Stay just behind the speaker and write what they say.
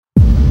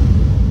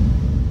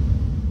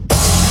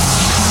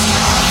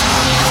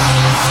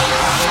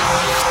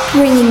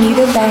bringing you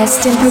the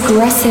best in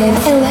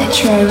progressive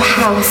electro,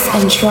 house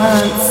and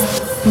trance.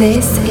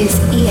 This is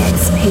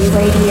EXP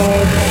Radio.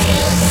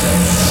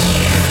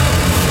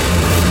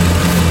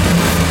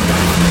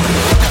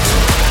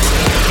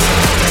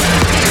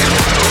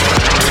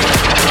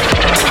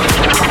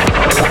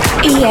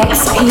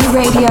 EXP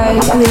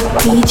Radio with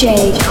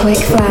DJ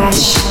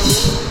Quickflash.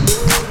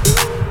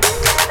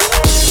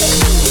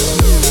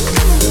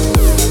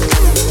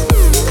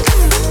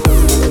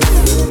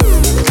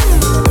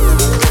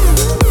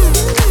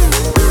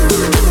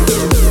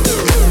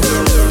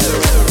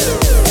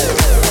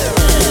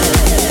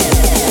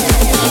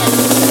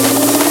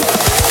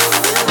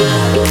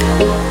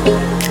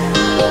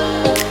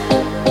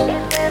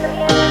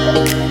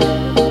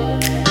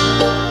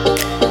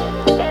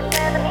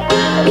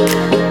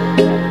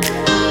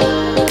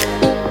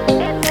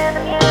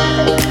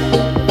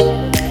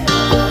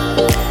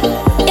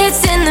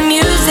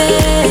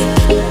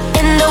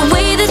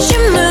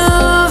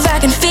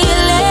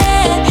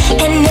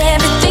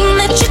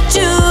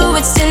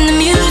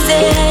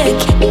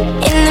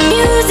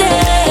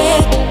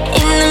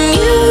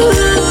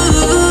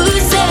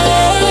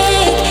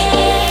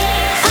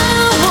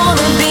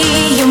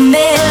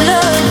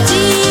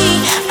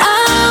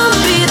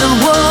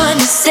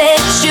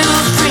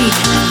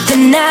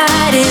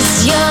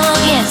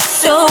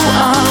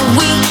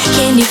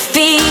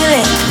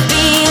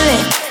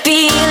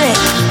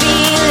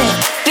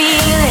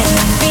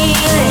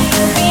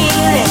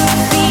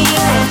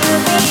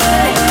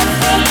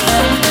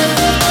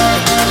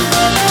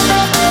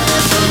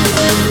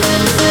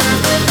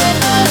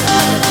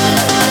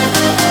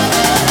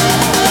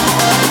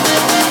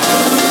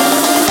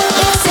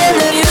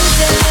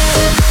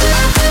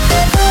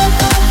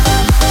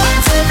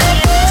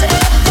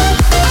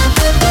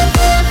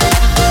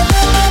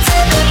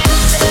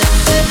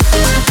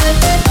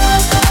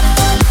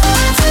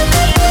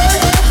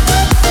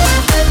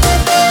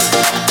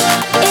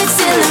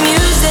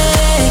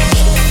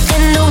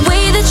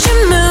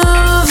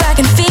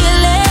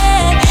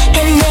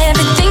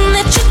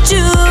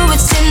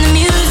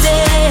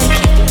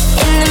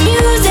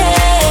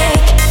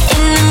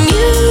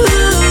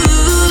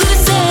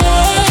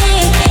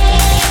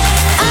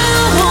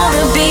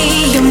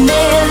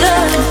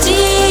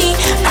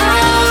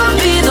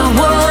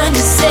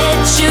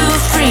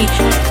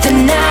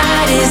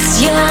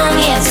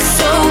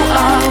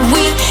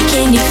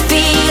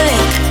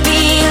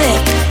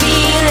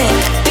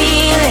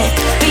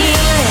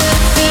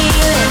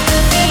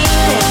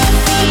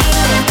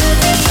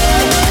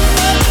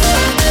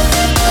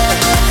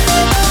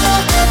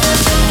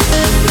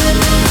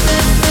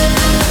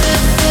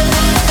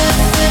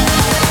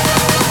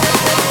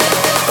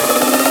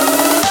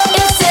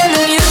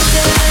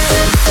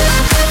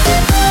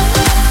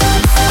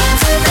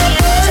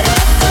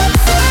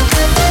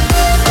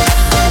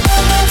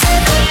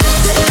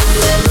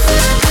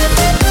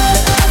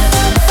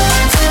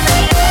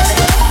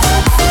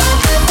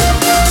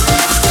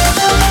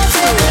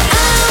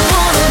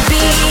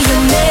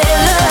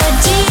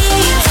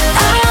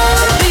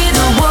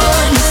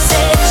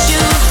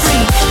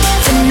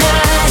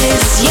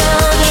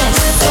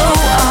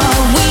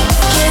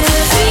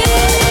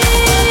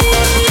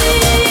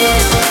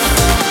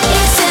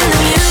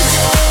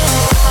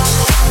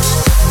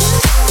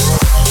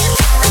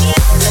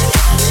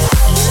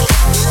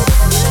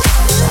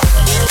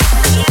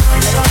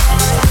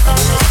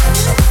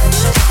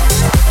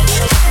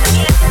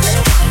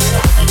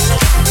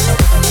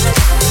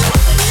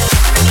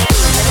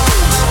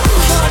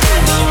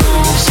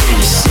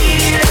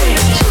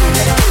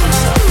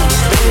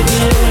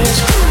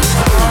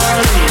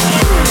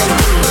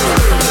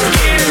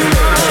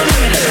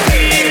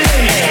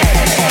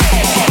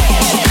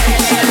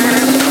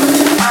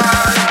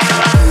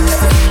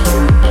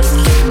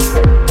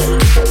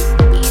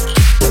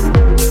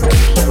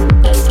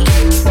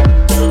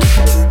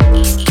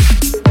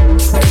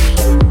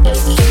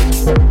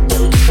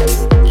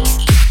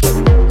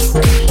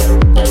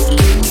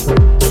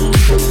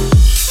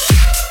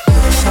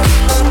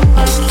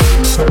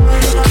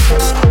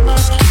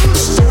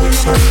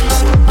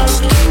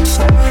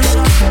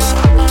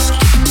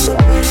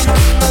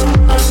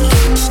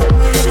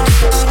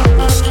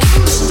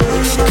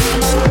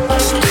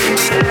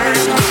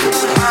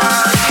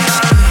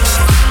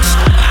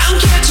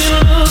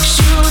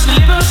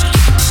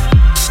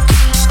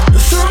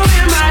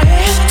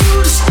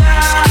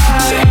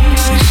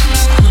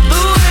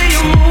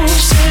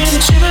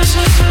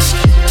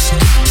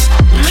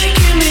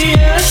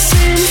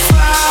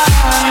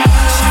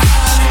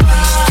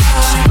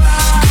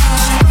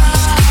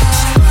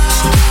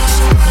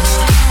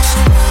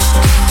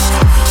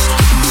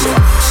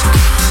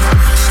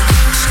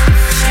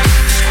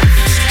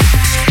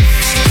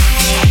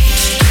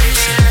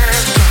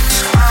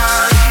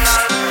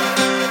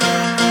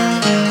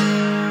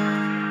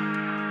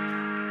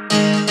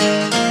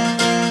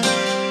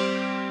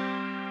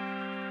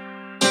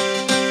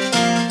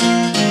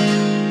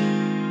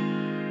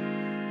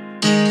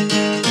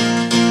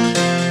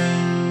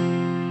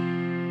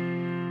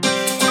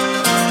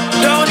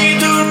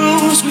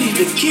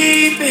 could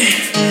keep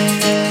it.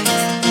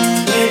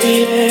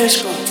 Baby,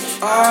 let's go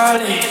all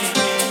in.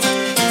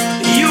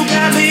 You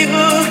got me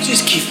hooked,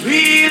 just keep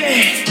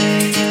reading.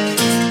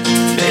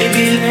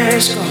 Baby,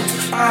 let's go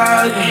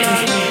all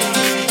in.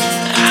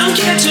 I'm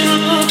catching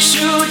looks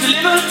to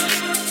deliver.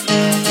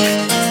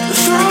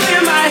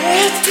 Throwing my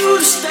head through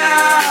the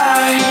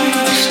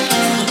stars.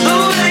 The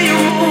way you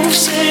move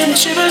send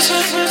shivers,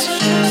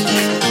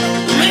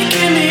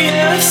 making the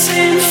earth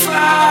sing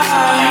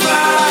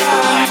fire.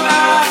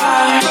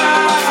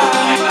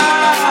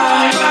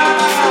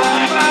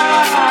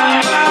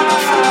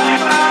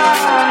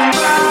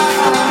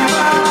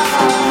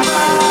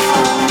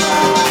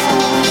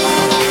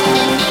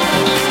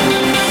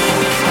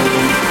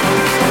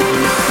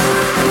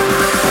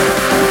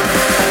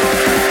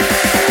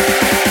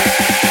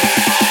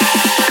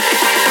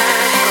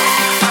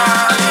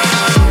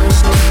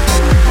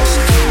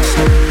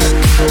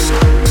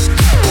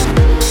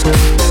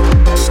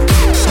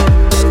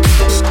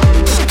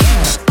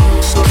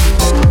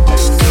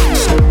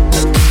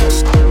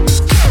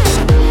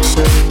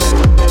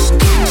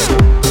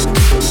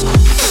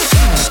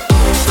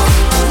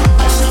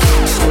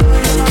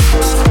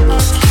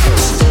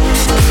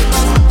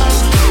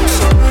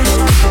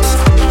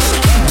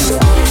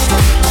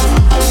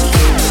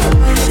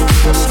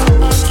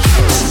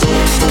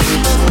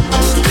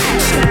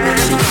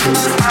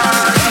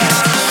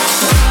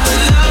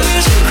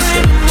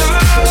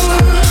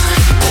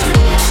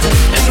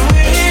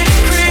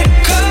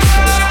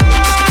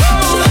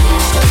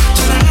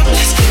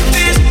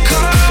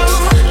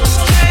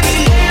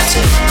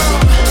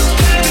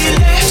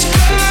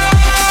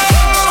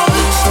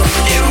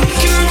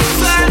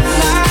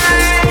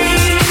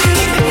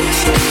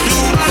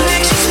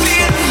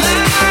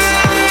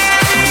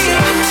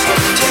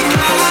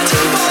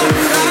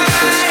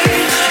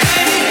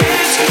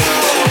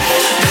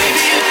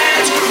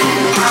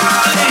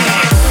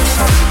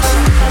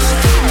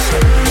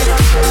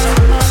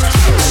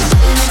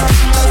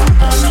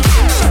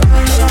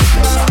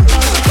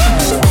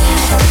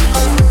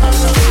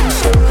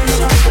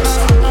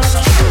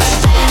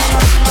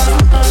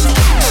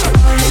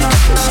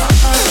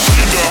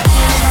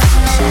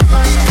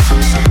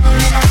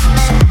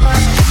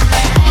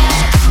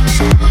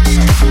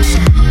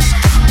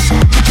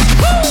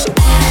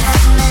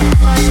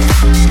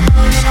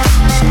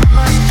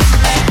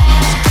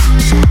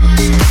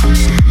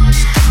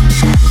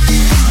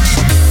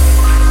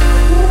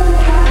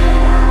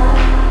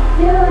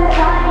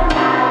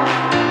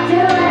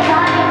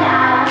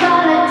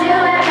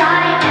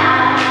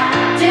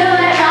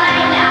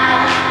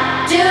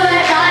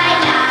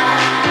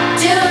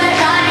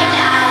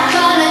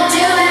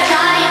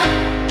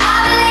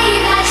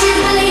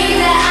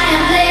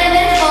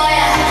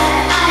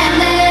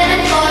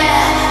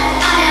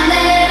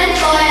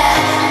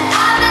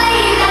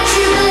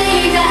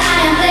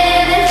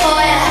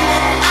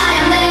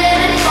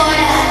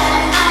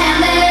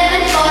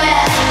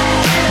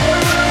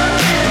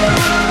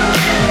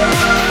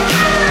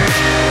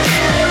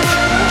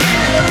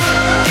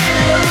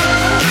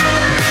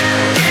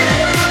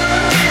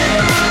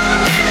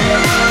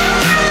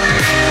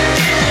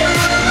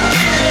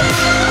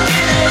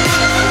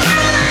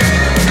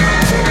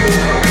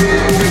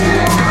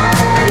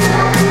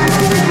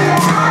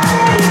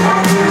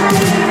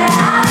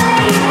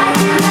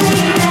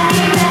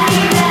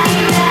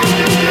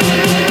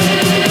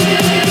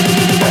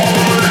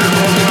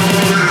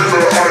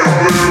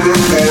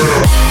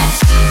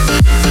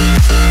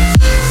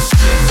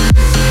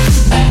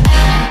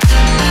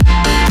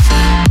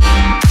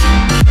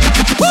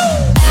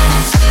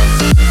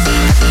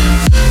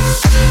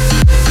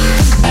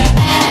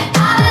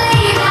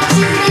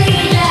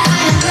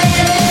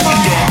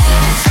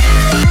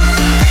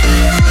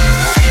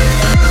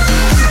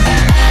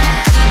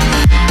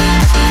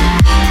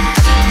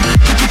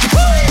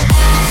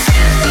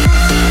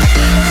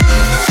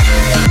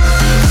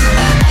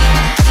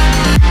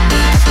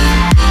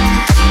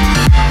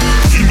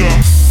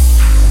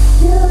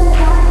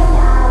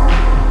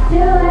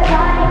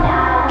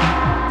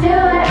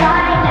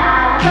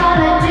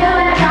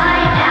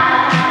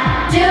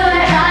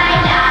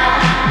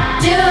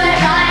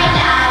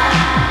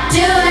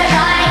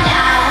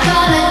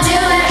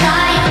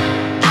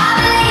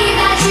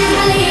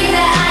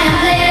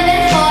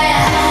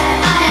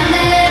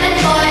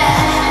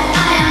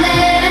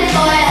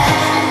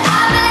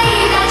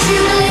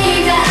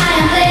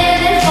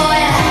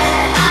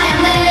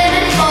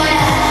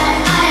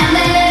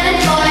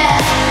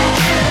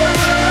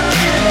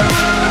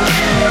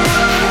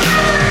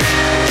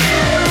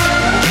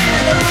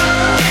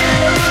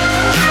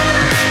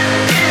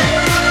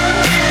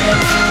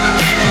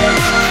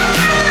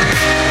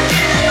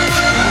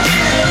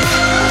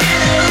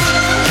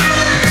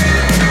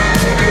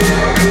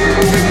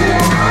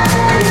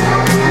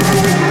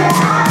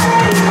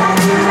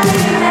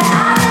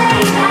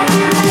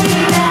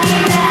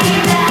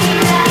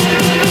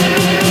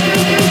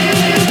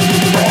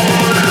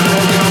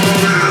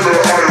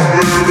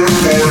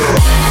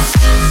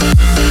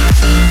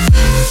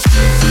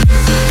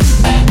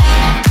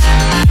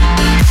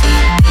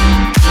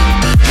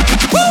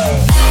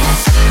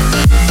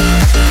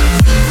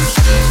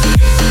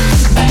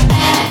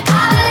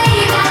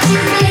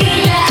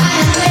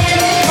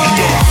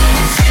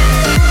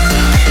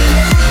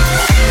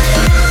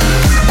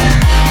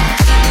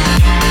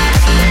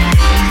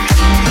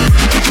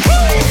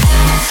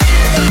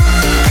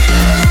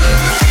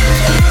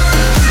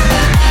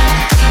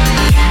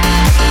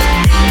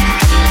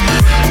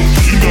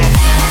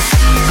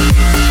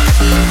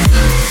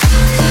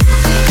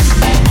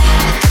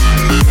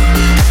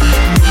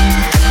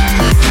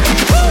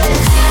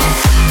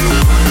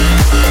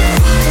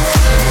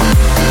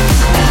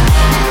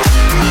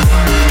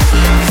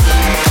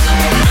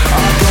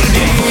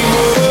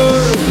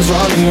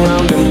 running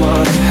round in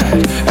my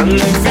head, and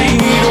they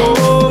feed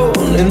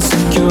on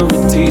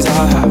insecurities I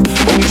have.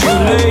 Won't you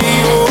lay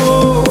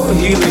your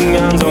healing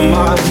hands on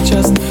my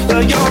chest,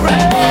 like your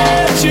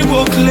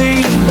ritual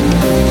clean,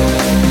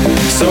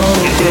 so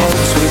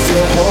close with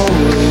your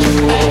holy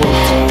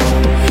water.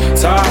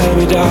 Tie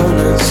me down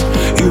as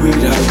you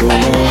read out your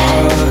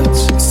words.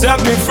 Set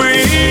me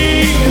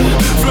free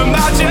from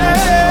my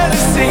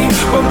jealousy.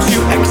 Won't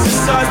you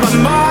exercise my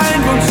mind?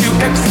 Won't you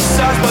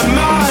exercise my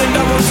mind?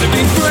 I want to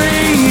be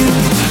free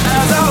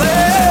as I'll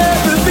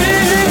ever be.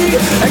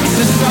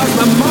 Exercise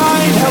my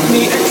mind, help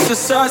me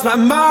exercise my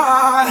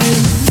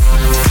mind.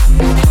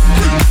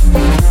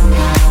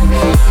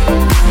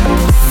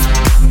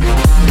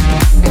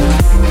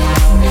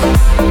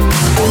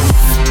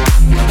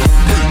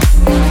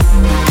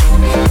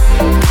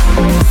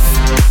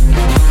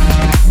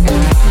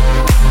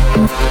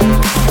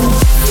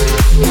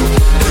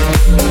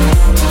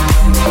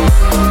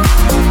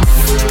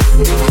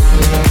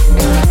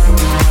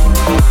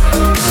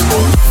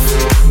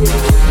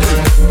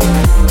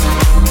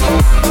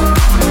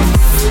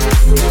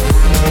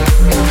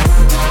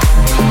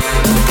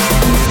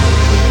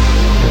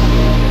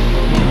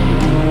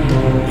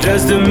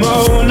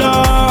 Desdemona,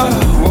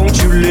 won't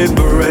you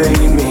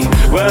liberate me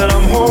when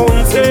I'm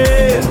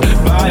haunted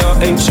by your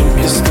ancient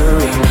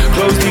history?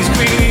 Close these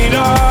green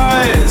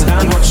eyes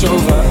and watch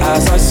over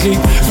as I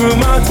sleep through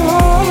my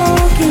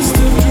darkest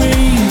of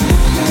dreams.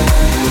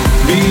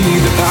 Be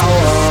the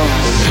power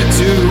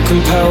to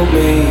compel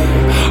me,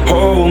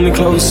 hold me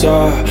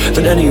closer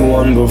than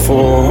anyone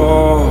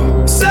before.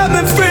 Set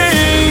me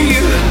free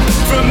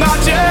from my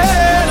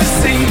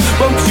jealousy.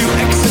 Won't you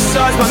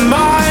exercise my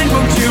mind?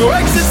 Won't you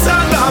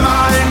exercise my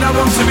mind? I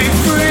want to be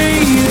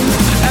free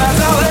as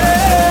I'll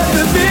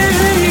ever be.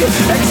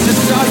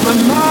 Exercise my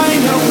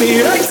mind, help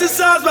me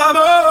exercise my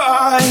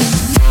mind.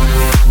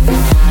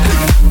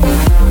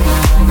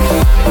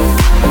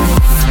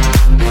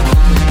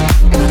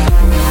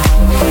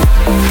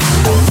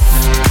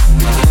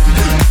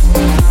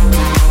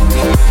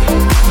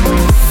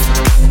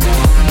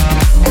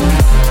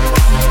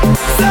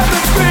 Set me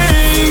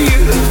free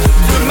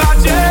from my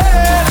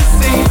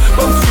jealousy.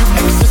 Won't you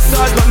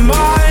exercise my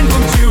mind?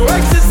 Won't you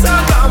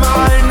exercise my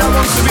mind? I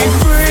want to be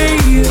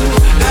free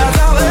as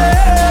I'll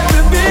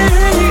ever be.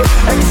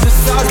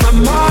 Exercise my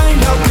mind,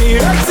 help me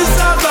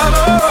exercise my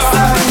mind.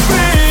 Set me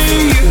free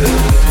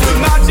from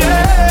my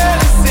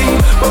jealousy.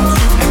 Won't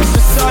you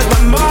exercise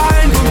my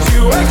mind? Won't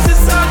you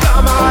exercise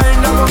my mind?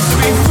 I want to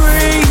be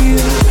free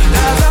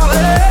as I'll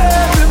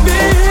ever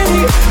be.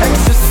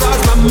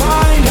 Exercise my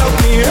mind, help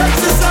me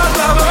exercise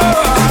my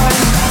mind.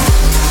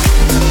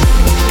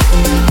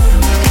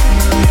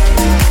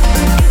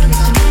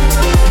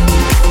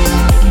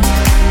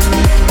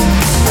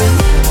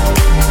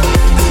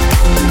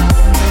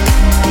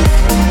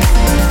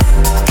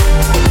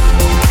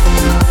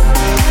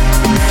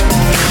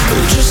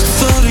 Just the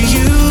thought of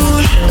you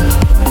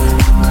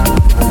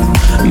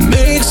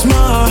makes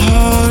my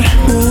heart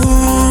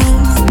move.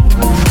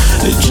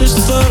 Just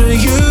the thought of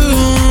you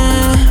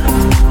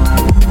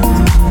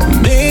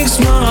makes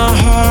my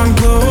heart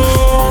go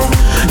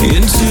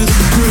into the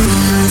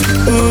groove.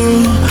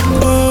 Oh,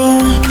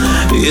 oh,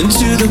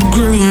 into the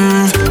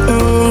groove.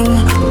 Oh,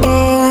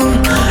 oh,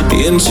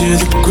 into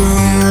the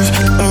groove.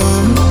 Oh,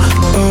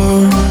 oh,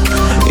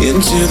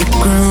 into the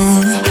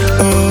groove.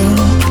 Oh,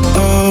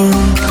 oh,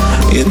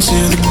 into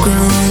the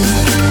groove.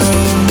 Oh,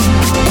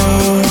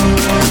 oh,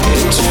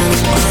 into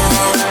the groove.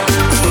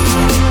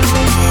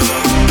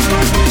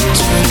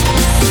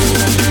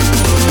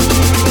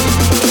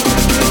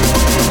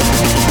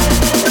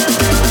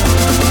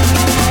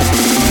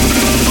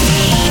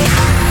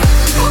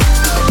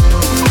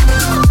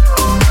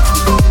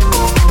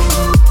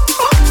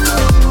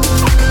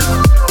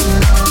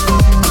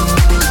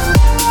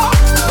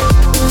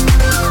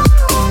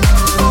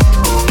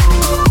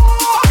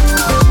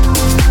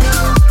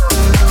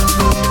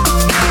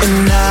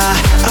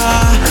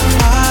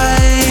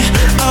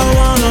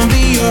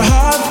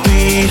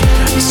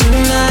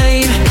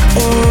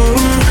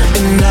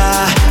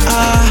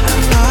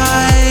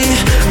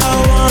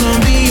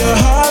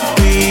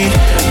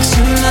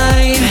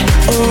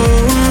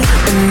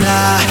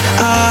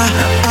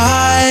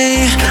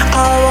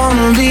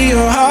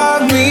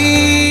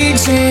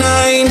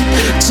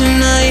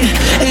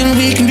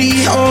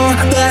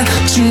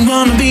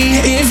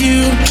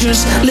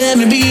 Just let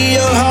me be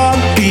your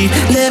heartbeat.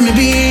 Let me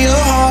be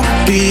your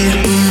heartbeat.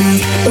 Ooh,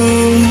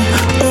 ooh,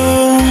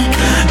 ooh.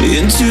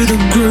 Into the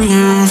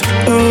groove.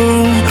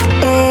 Oh,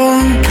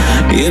 oh.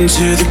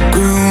 Into the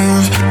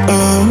groove.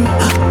 Oh,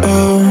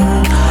 oh.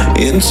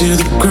 Into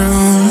the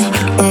groove.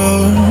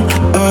 Oh,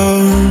 oh.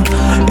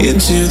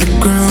 Into the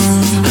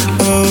groove.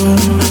 Oh,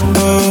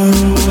 oh.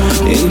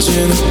 Into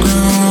the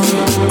groove.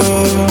 Oh,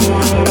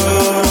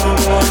 oh.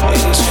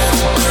 Into the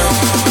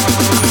groove.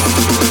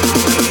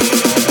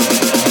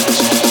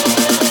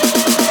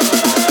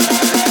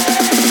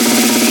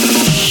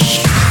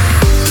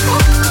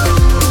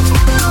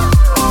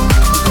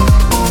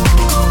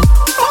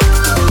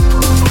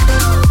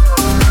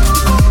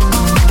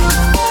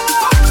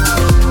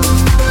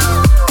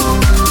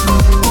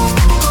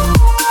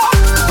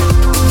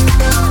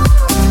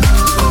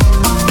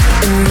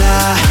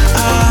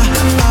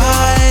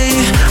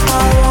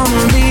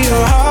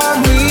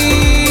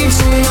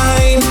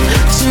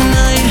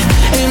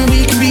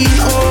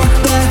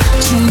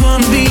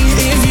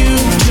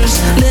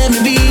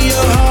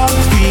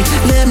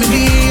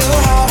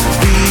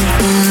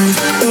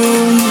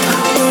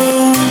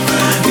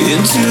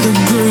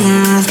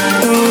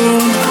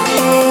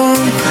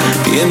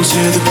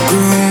 into the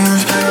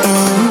groove,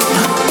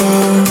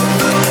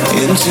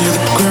 into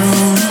the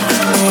groove,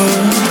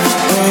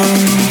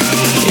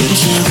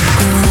 into the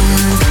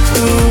groove,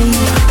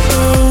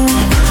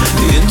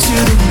 into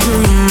the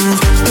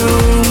groove, into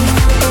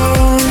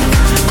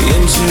the groove,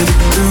 into the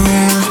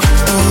groove,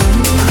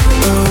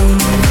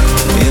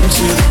 into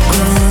the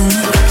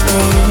groove,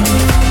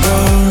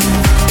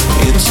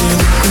 into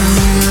the groove, into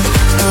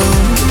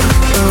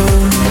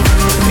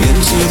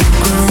the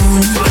groove,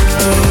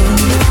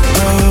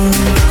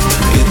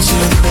 into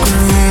the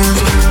groove,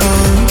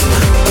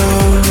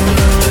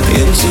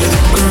 into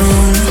the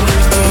groove.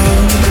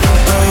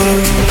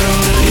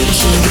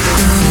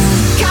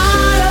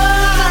 Come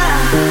over,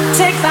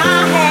 take my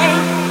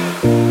hand,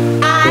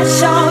 I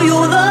show you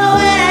the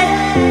way.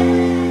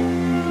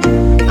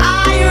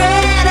 Are you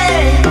ready?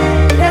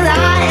 'Cause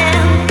I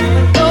am.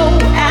 Go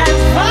as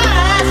far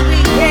as we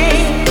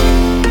can.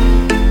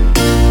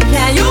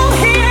 Can you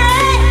hear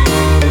it?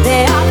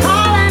 They are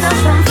calling us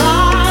from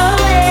far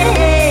away.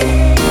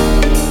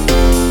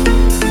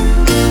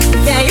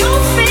 Can you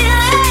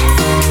feel it?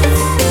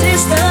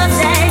 Since the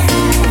day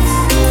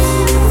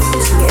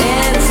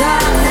it's a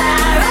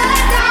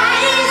paradise.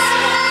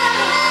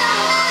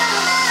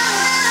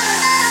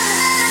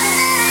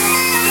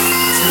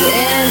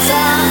 It's a paradise. It's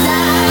a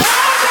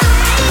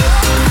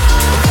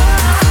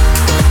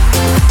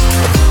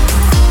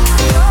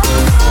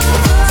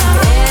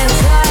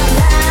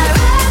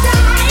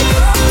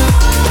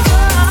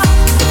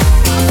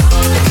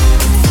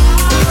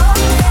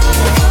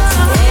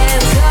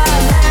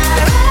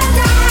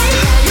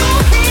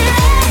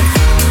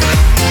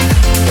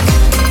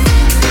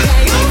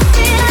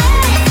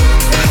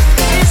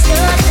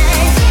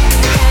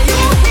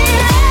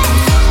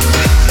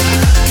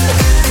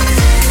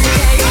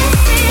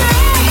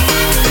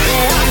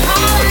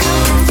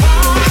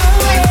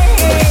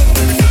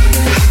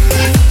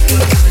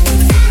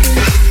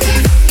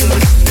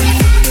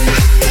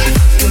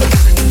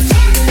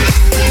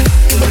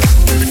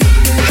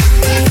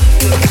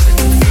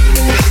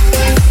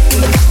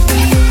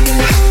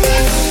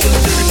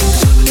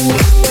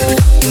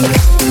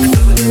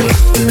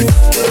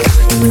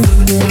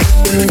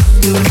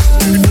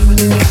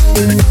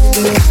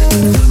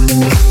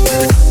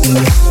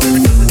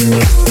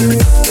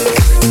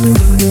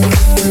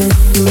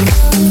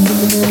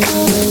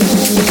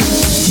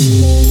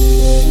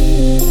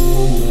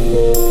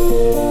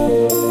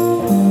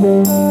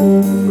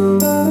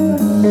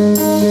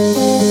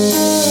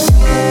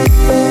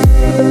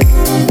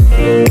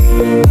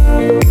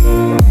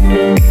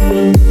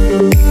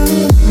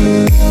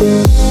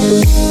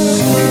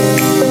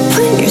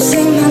When you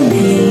say my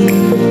name,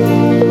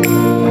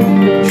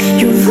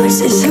 your voice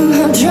is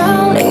somehow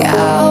drowning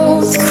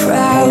out the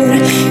crowd.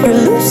 You're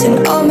losing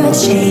all my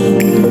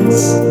chains.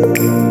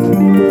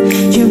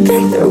 You've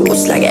been through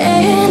what's like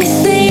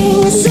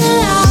anything's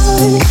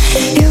allowed.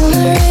 You're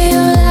my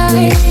real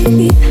life.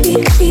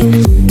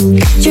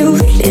 You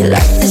really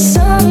like the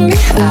sun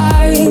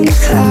behind the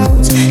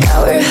clouds. Now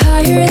we're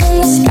higher than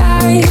the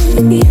sky.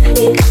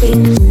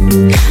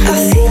 I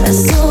feel as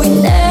though we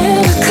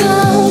never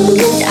come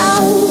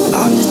down.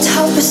 On the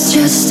top it's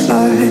just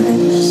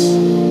us.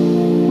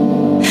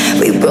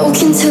 We broke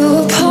into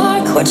a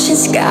park watching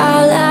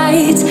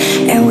skylights,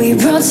 and we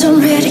brought some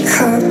ready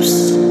cups.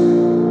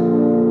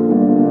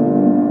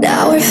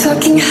 Now we're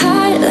fucking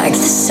high like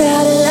the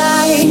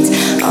satellite.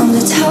 On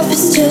the top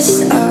it's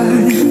just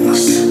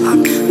us.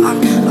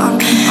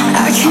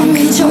 I can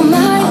read your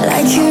mind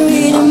like you're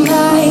reading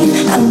mine.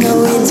 I know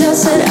it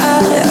doesn't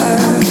matter,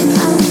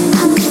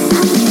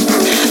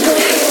 but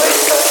hey, we're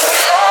fucking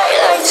high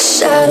like the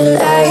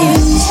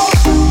satellite.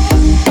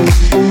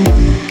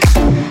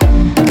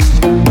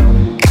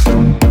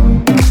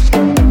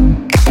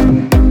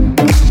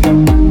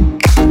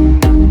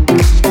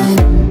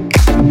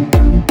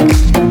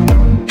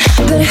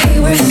 But hey,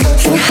 we're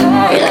fucking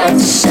high like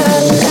the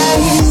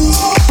satellite.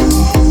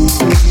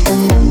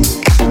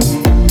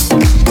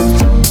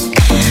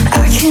 I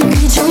can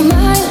read your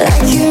mind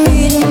like you're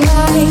reading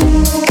mine.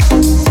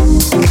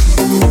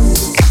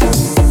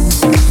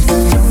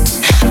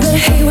 But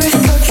hey, we're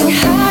fucking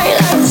high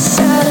like the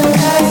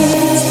satellite.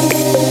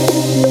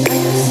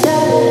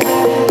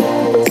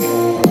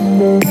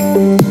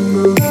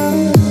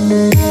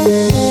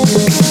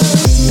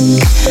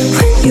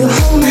 When you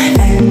hold my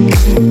hand,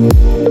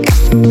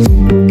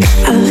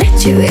 I let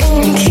you in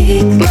and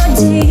kick my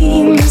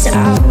demons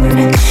out.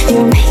 You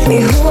make me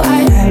who I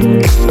am.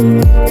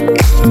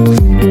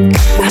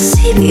 I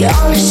see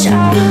beyond the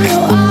shadow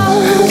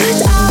of a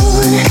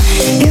doubt.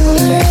 You're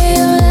my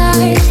real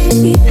life.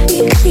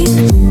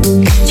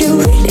 You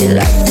really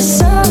like the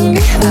sun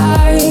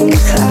behind the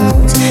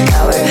clouds.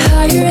 Now we're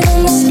higher than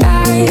the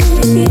sky.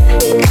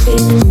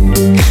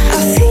 I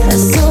feel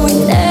as though we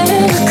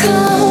never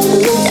come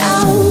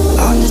down.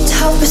 On the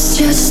top it's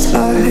just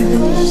us.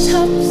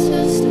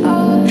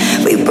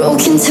 We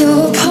broke into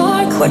a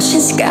park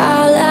watching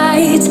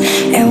skylights,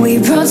 and we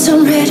brought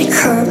some ready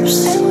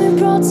cups.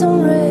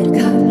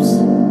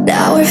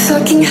 Now we're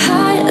fucking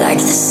high like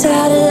the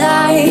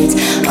satellite.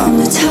 On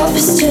the top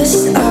is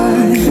just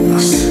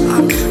us.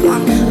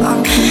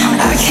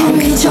 I can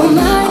read your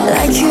mind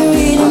like you're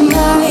reading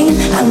mine.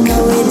 I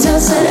know it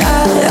doesn't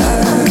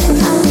add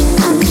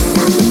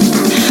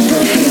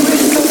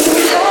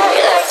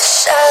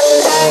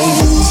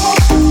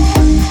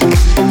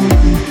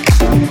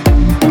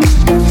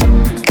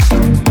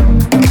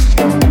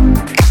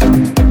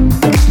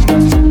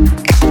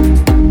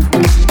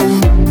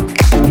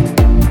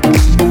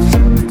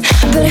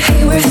but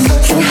here we're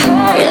fucking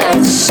high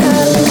like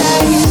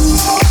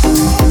satellites.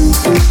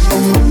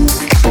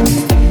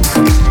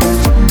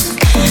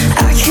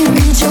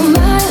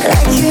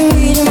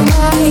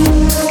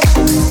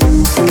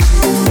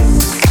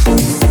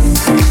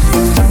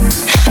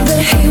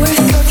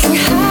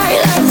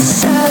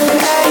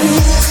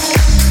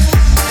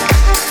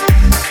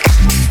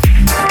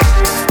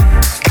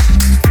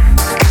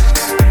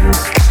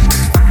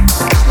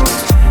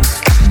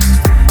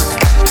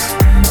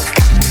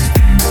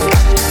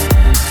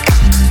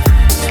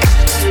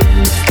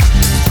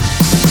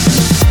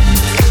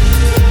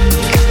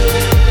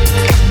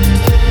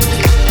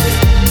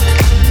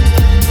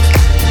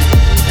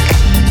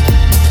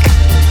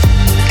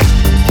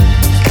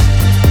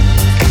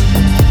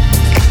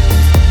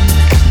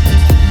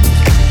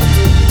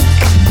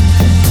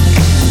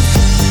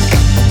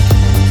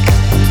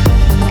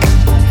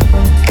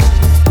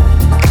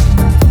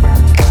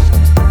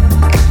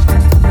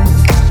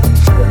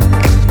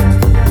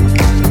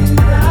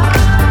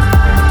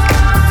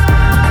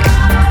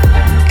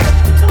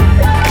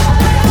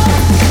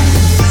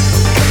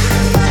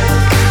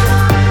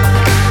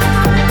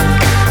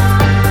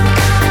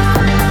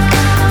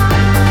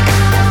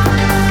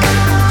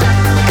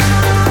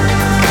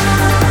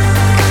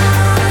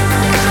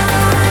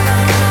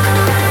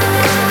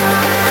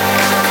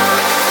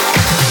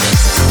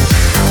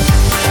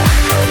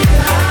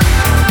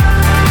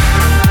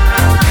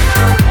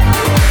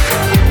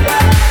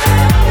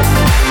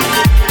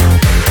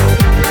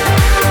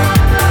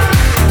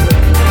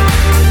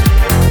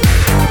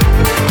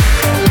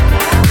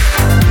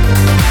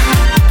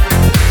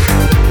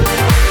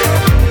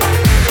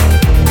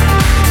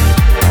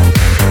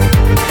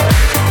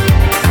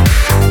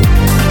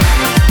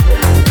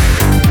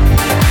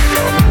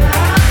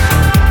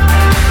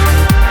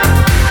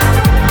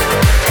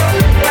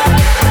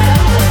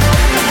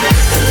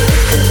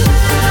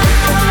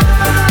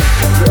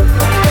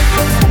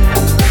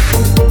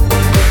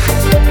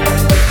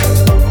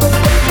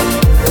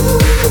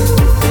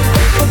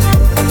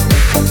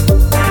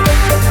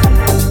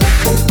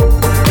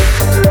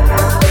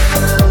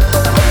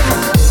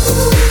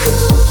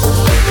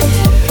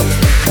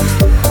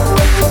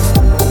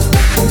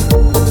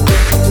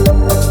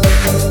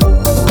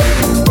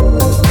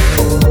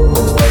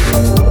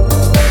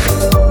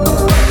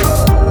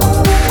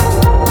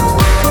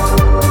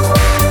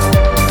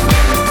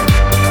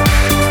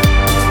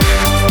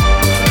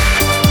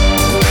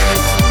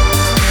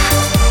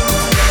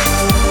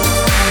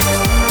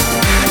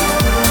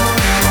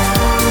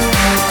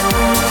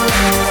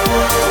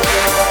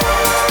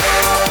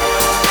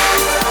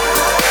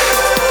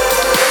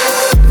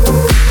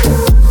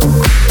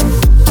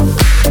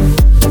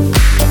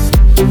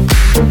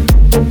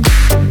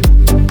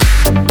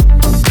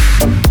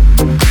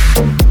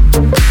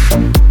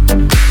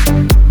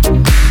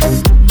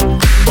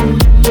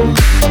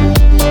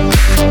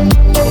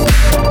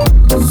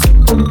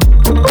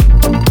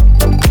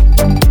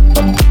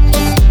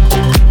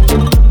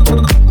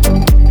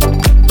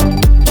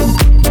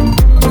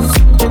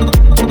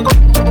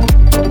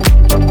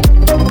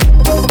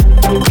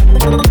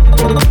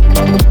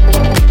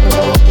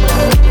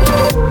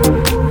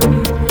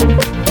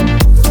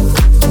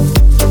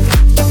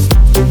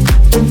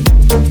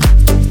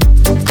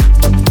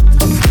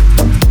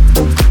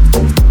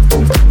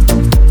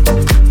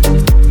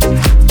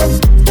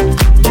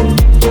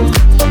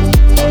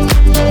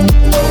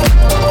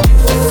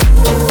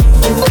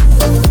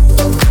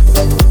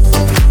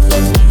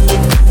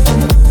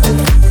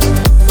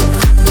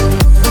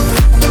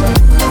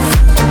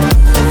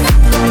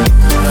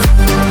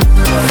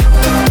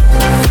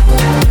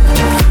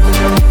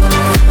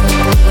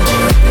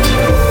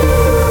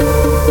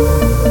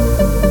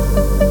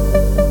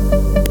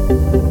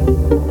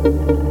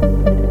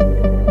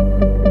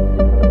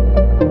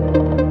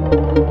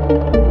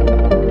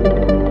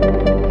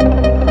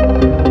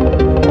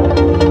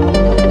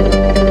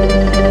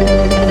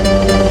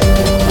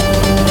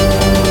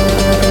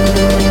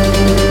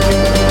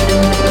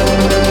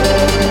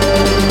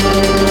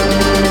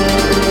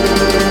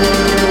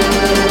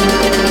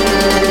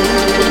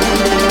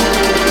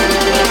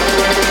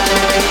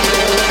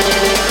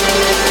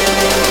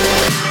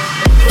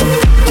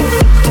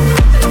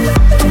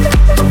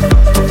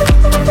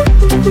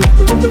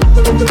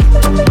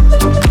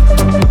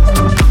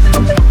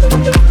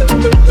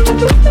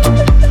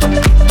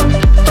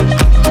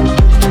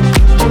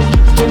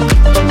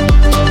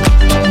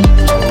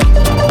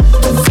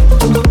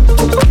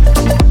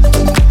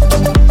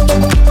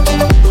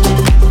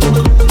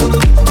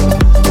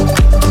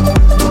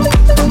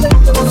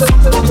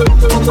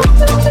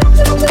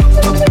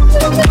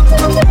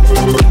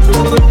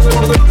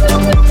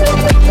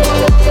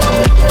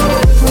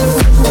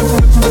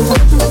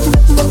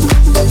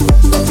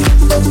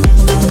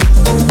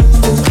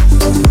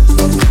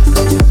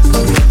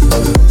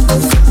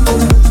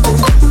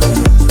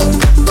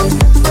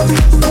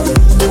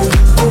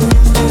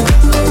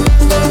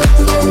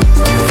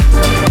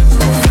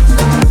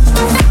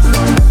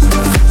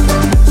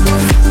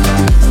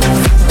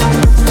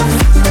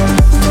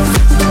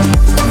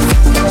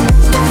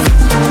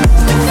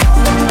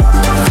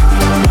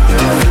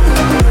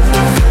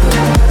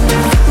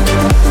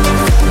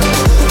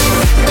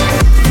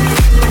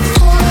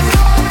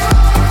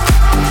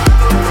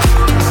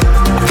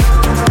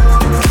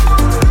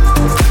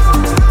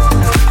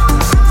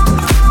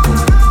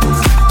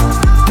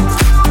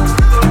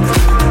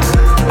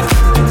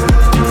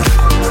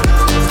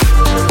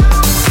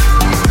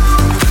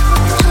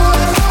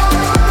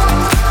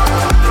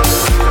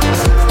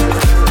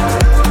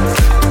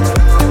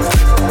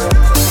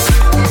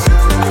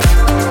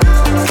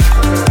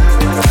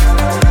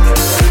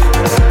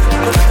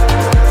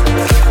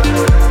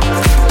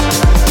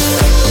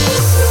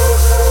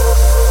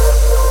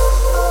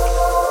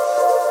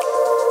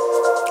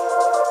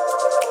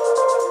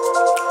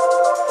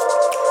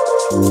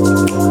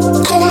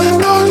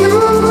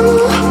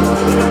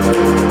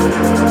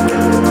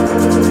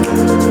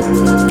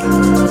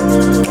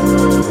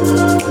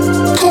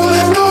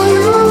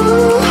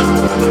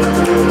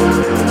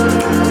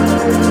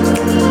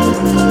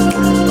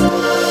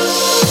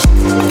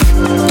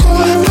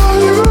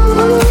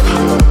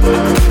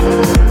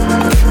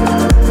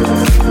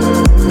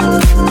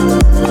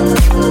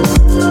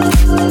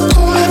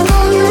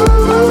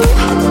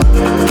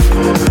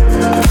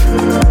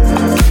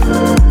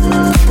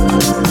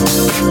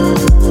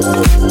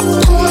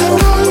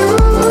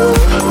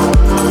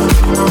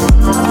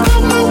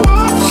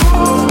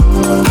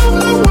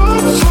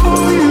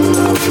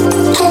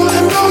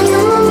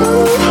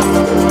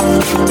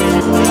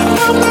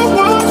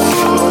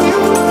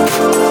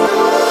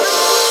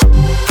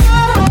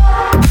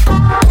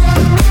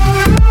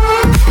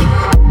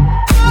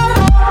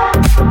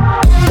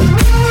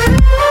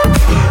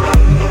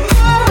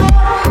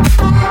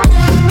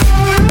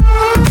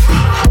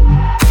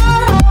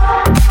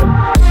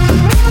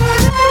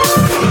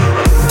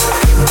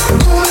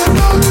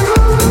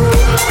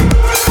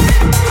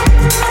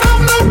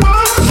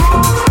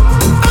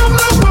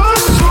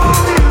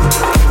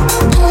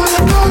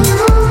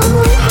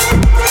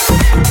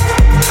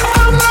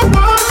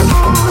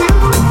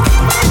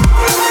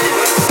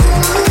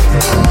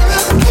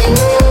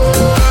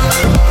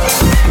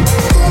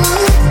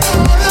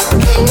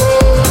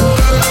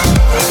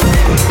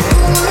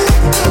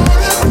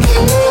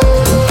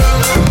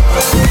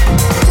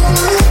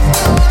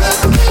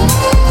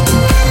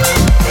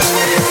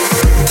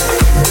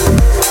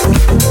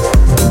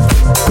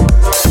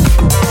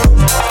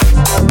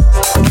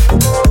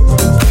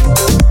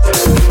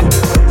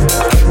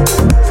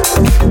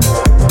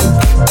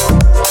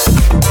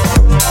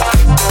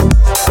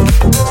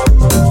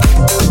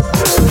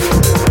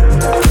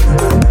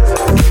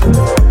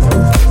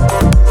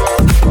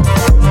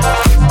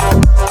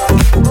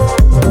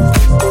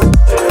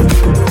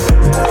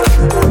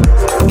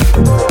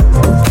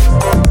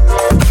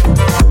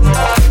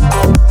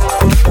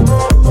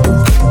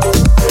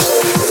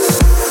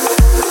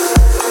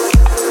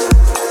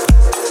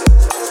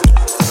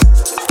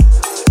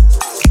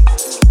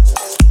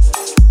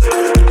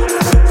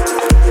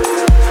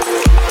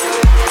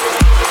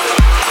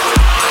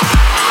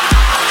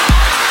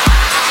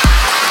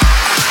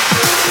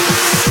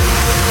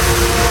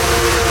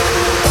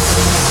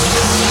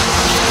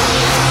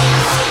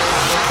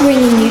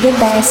 bringing you the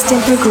best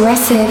in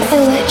progressive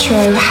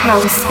electro,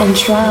 house and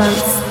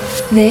trance.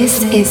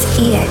 This is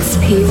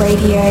EXP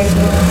Radio.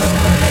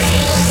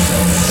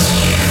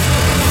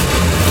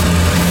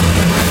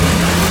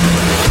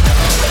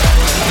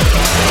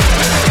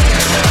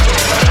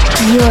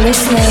 You're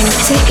listening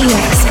to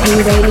EXP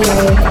Radio,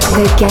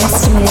 the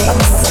guest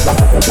mix.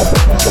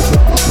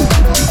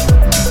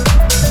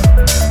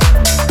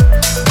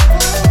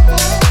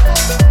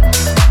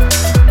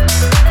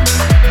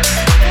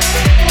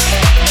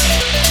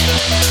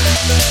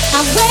 I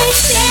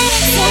wasted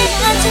so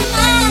much of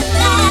my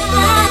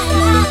life.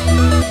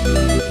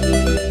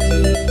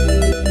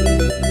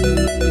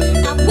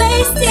 I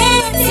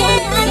wasted so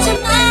much of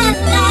my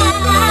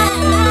life.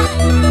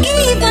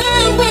 Even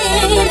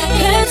when I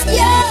cursed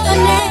your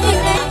name,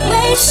 I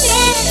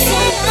wasted so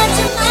much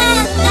of my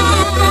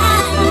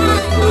life.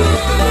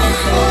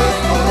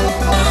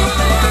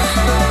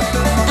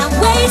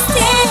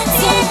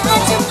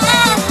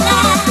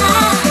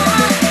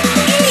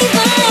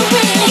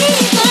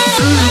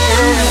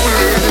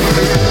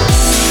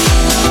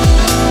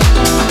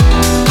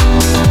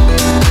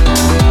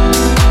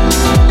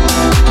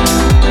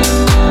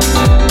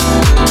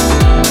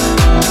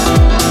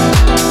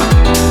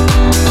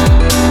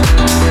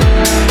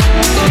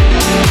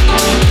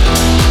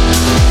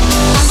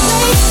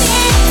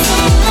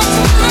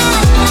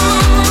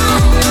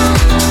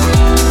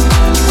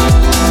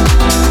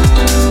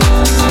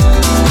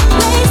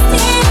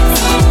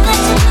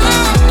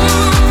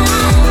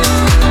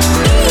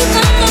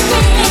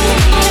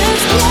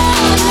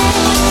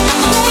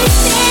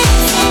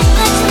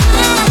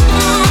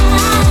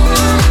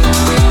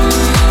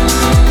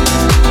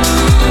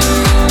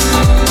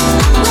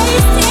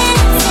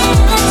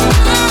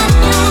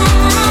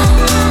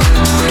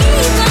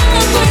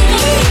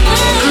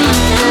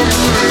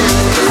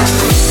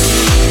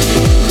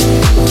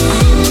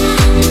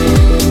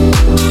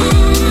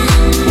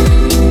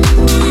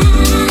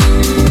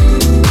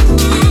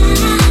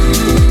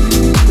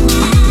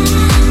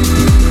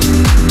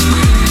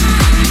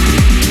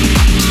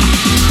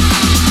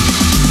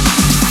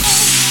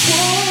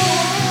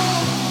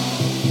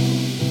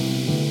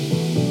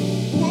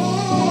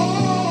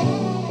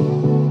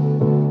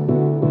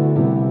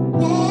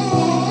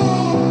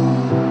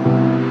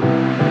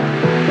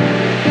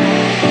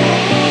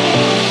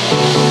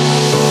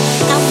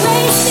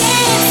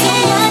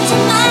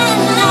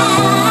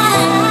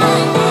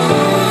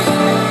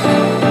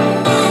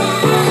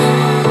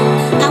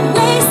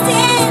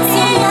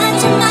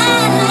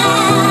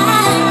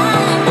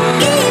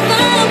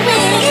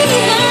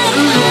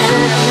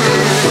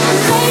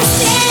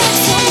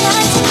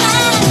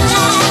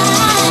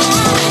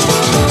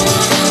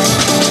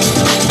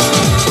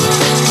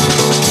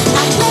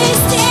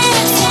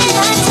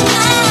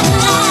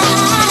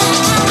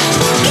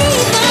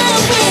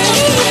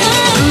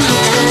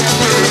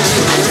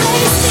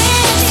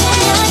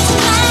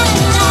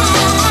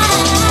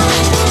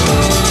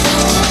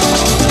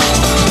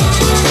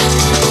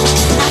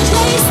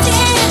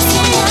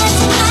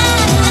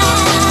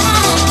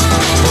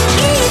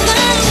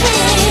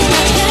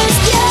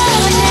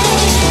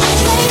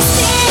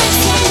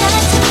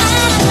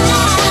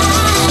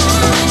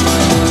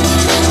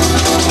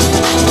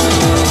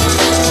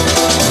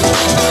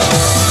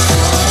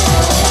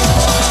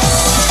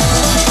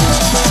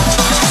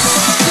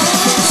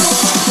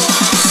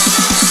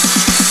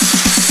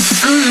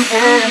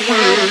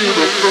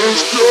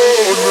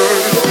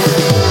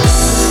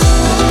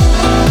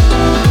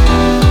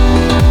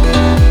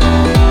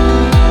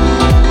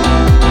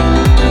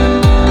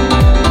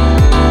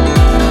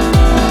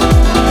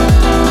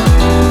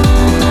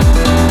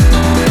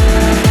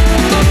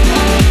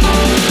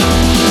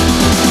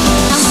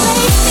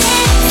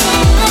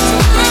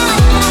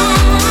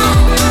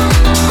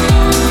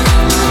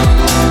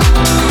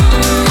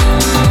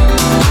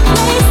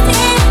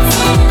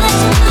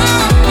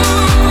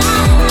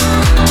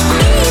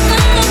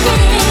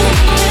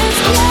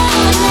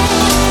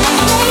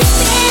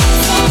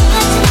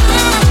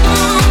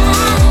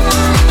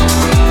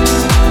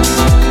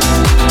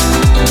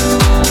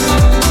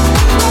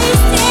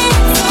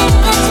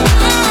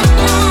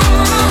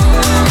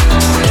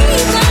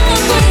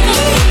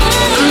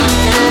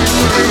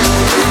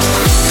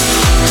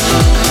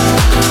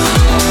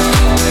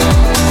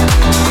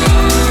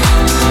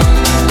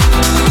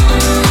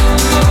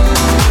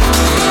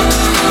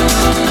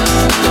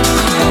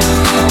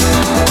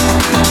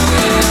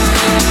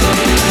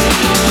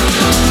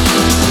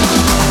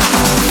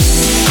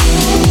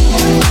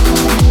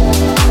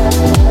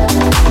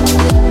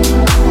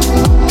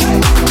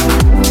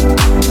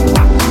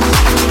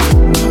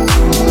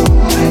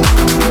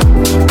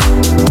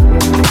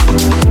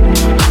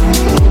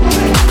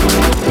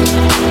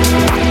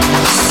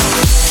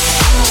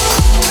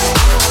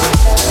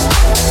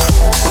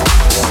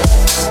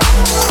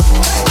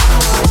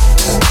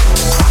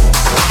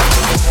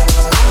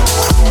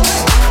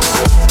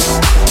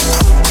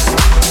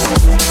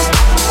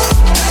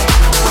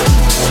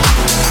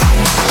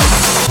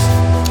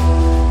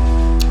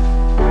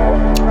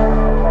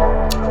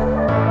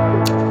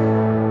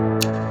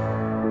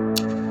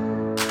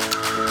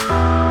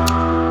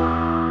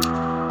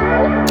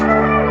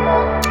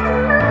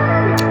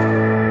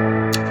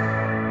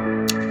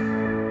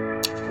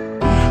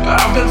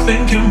 I've been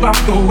thinking about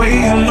the way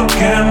you look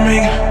at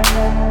me.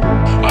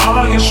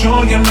 Are you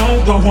sure you know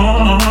the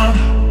one?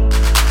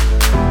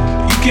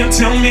 You can't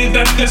tell me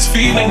that this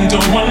feeling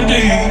don't run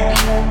deep.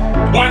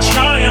 Why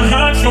try and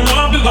hide from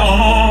what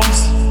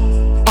belongs?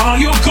 Are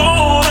you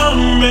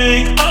gonna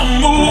make a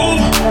move?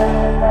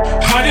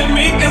 Hiding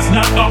me is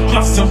not a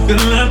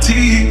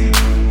possibility.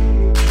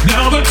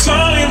 Now the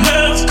time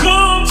has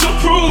come to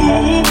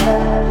prove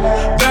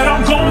that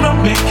I'm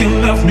gonna make you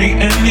love me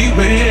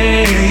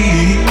anyway.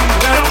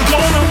 That I'm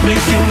gonna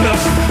make you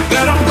love.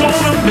 That I'm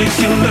gonna make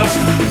you love.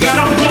 That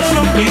I'm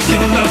gonna make you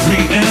love me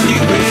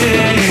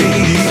anyway.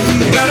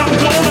 That I'm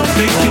gonna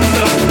make you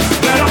love.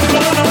 That I'm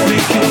gonna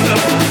make you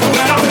love.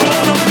 That I'm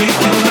gonna make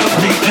you love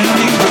me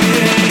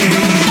anyway.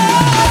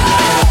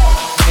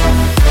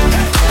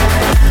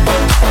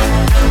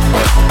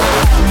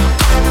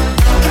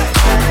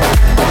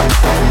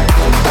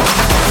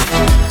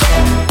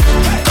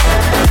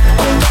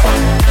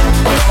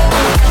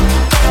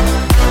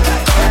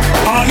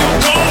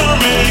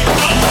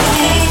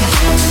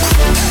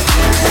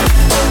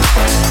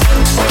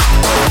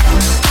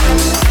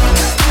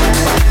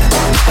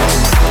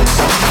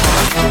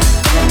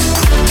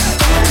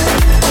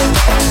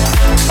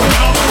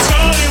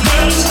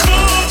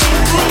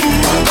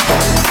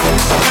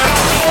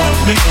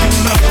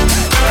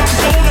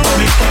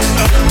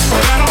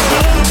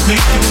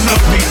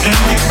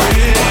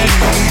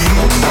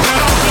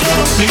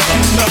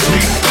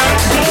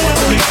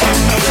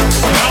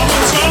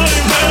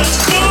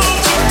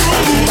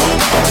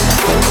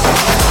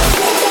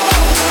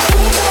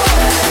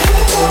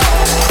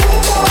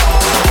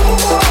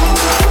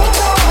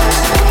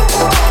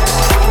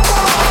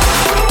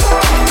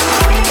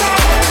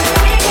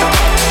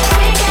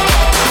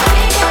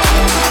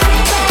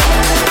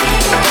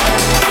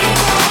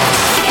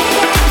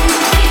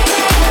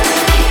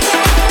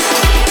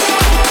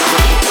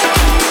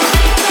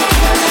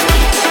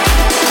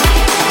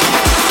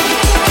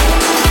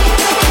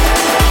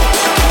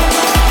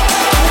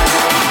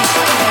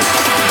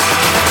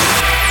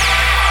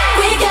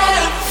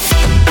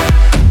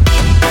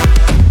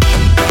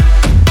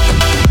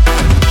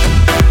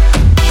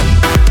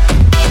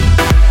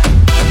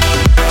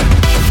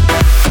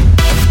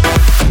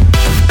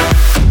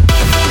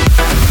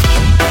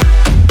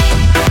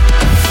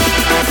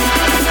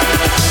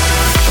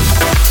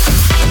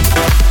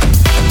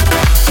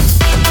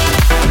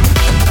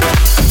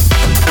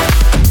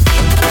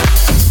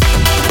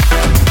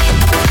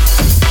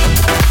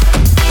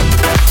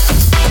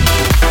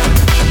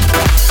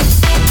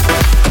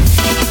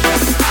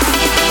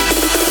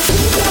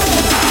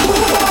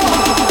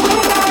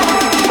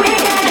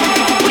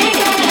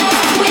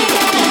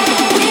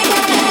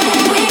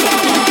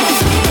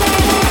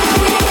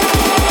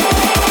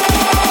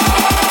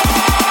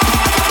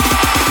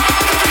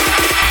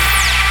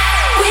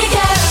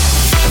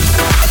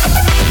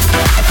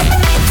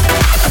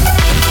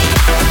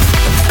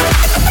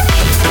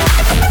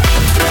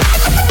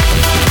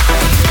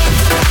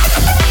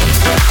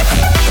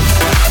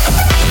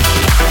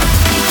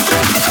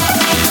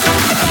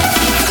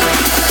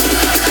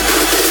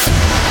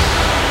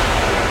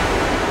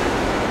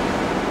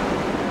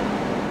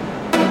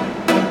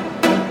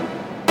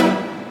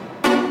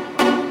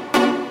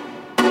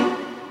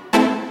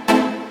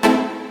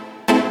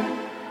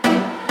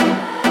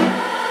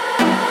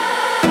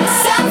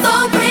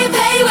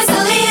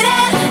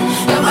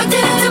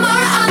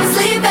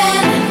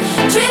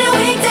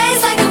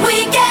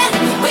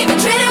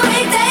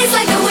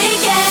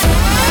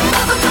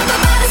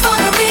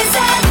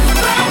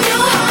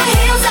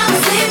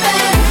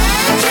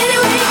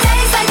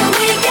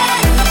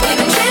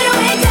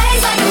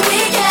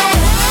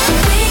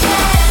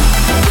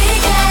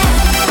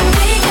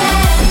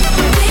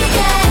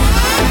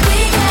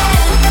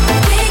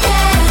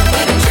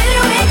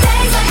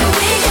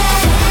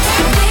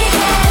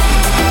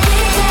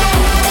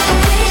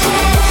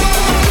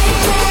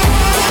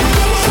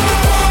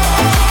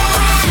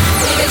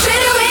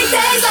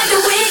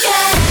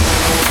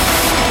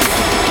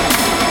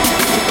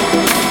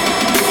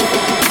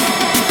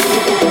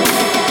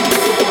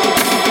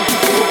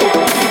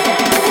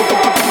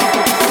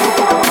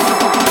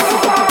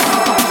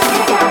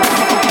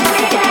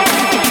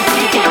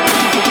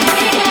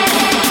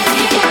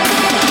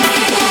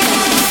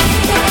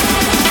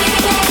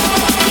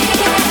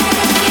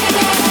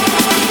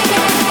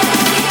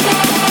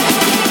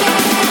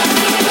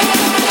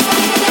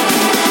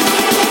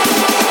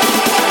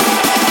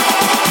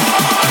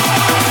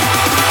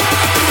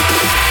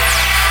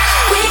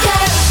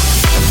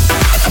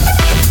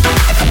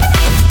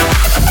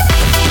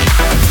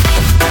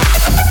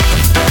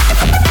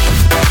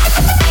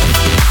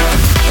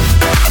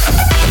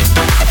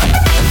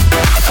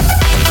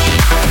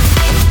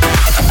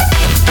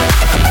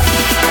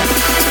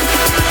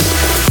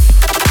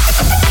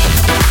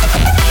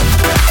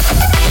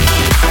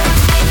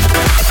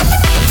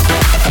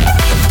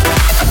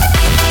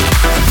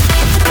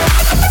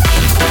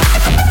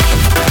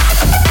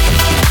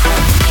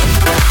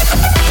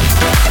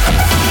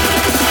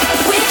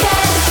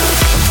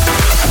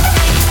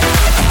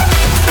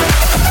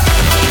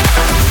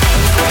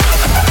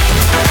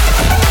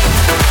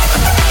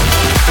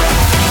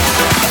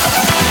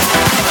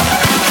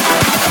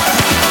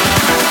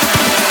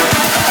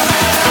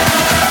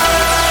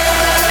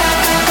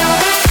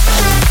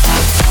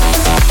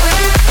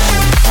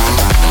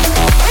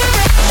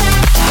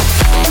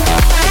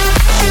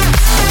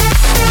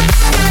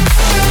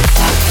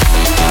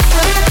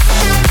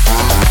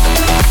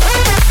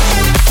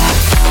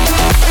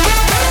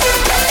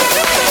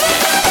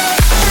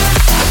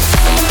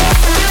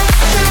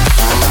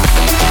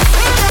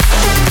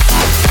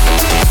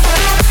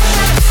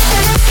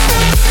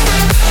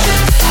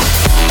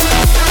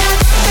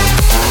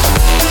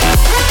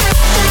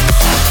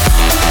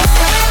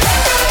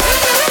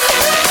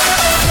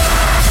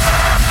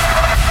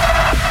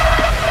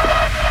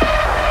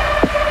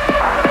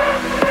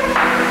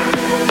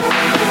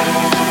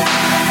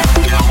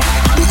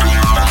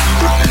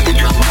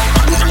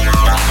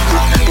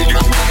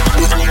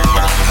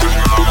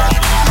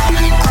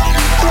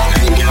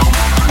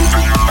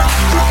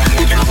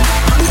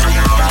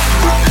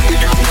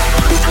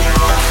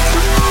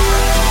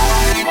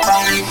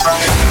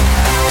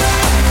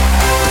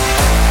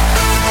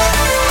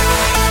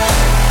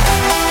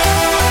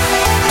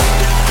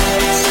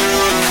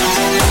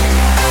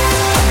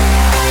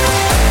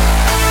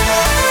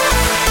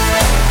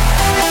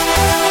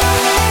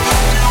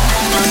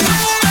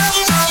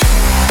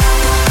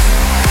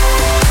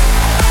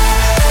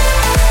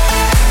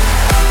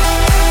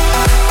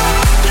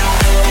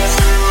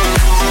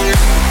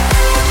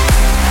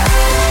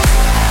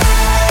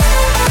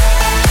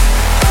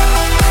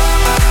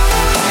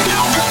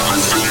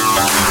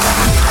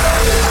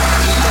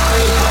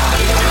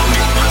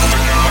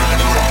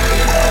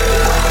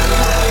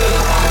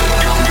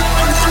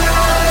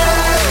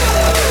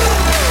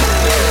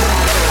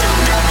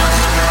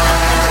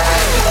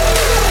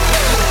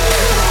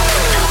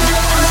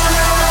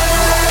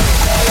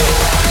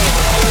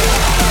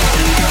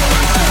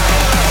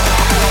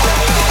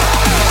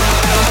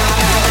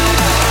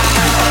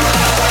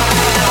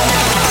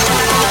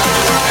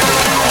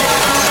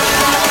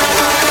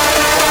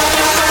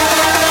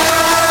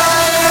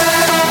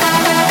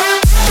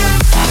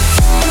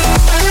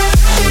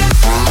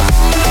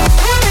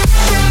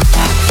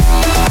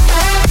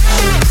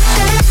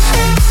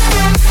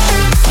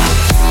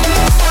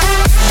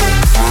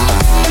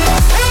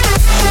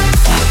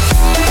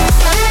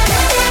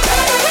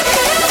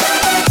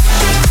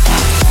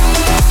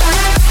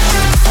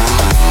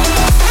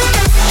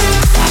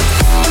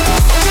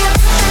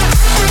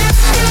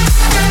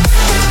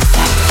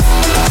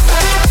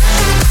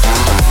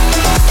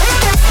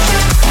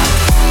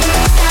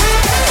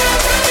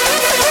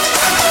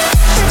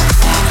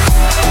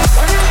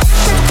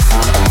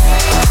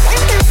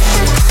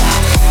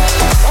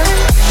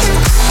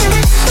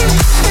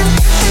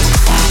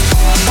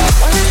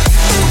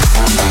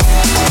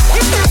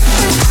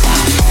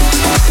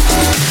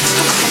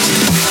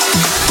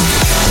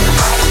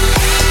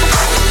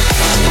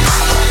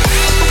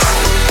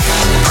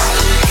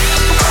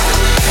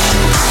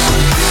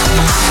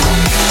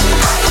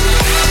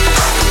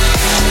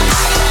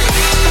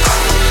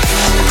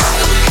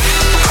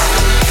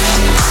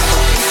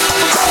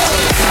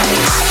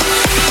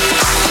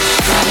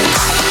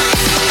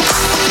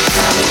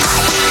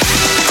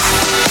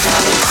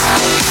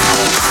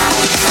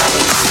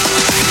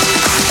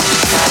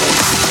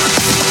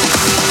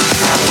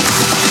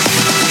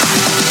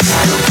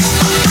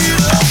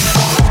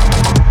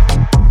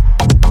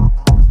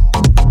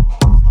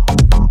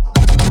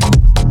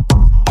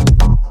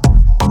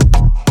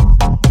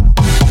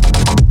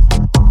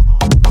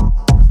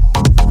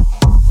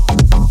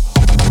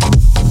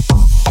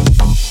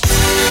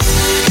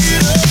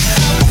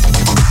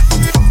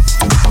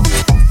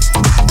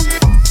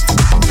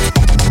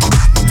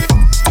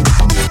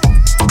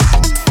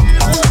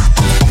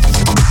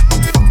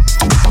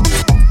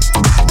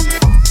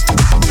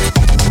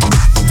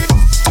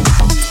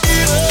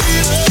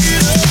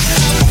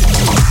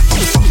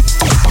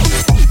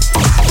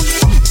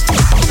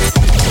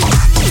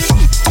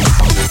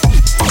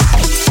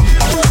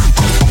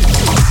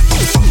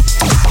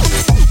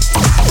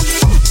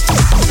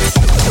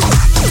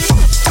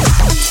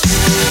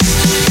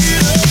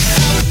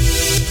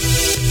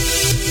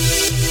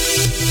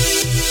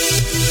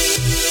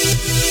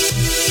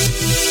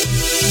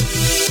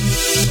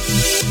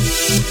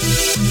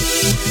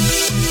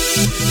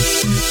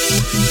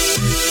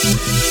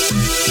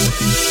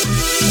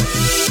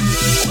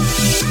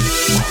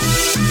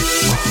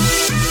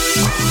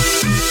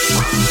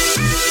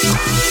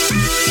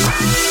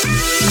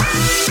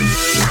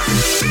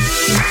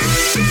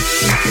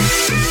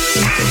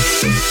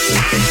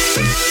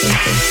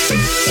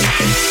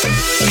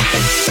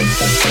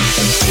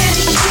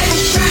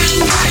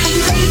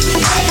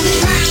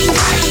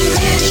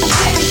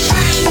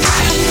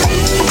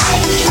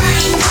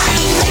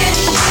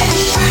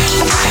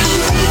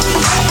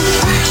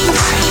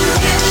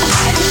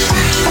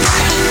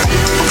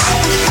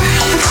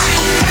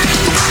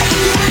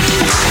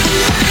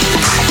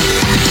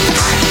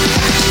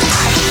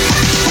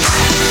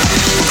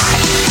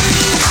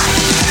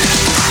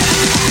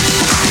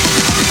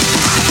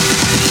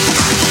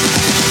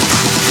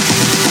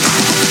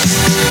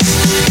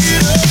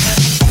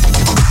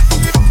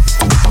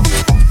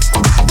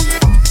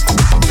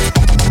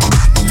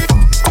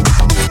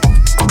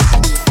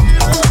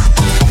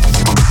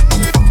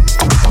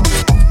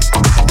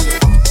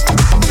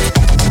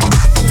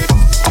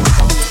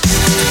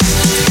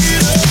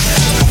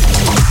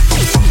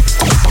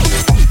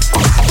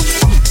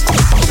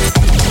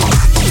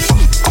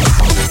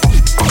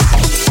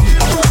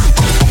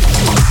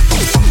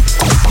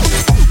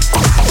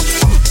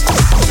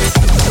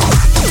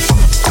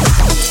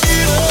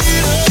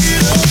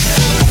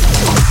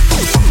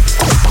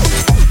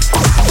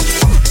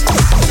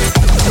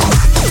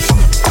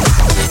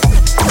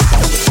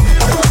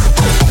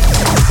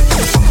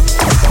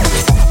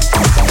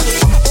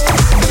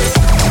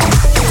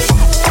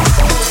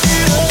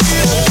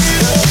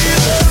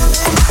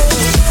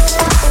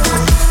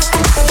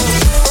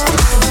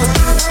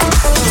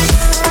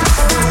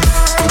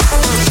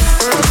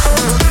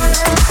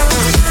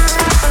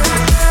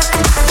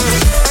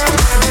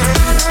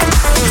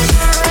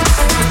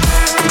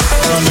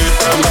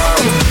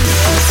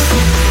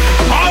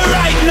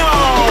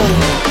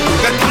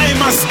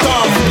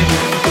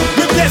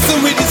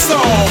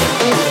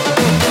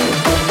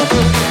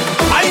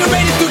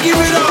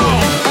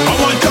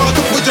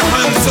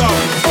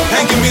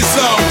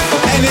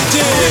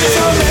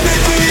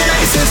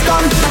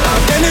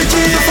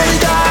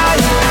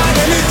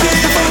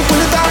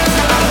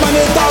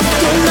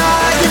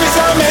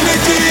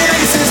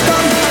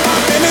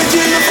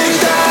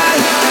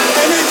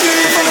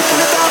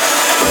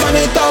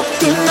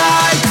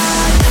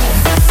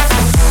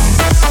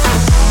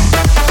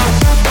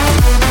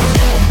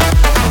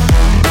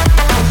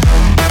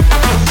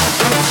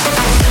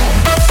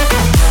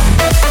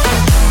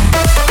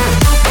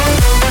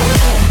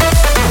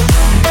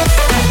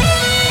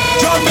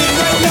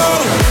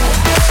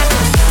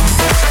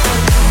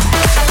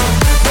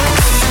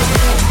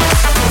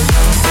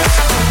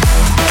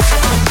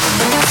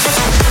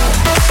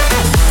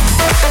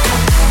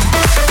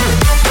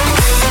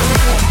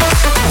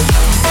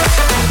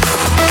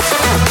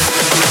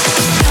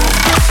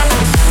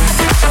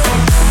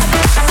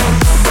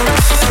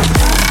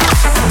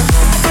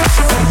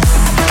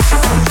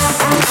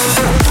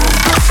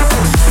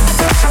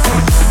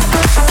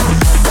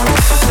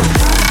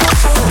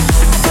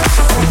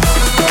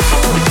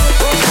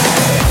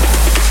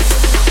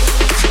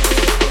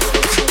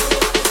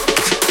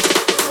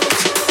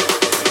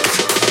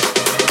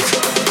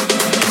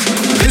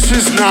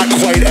 This is not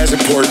quite as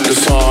important a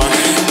song,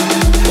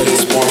 but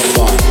it's more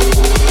fun.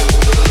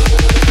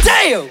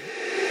 Damn!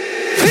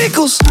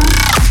 Pickles!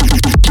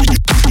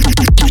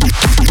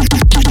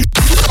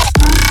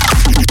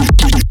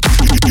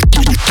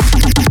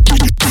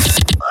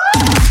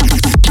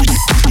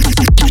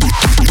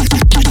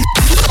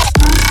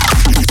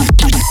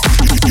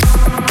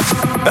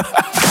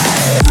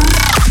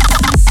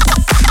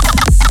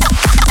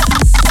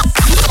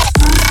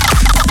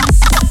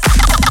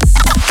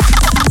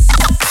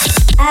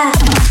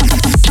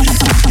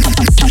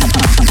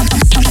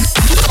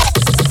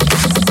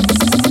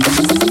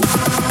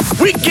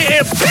 We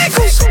getting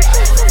pickles!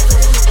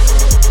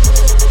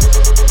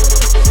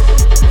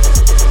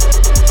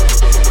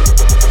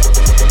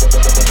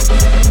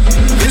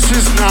 This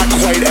is not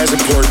quite as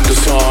important a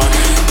song,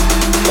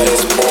 but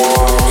it's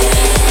more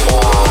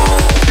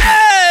fun.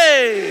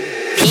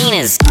 Hey!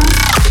 Penis.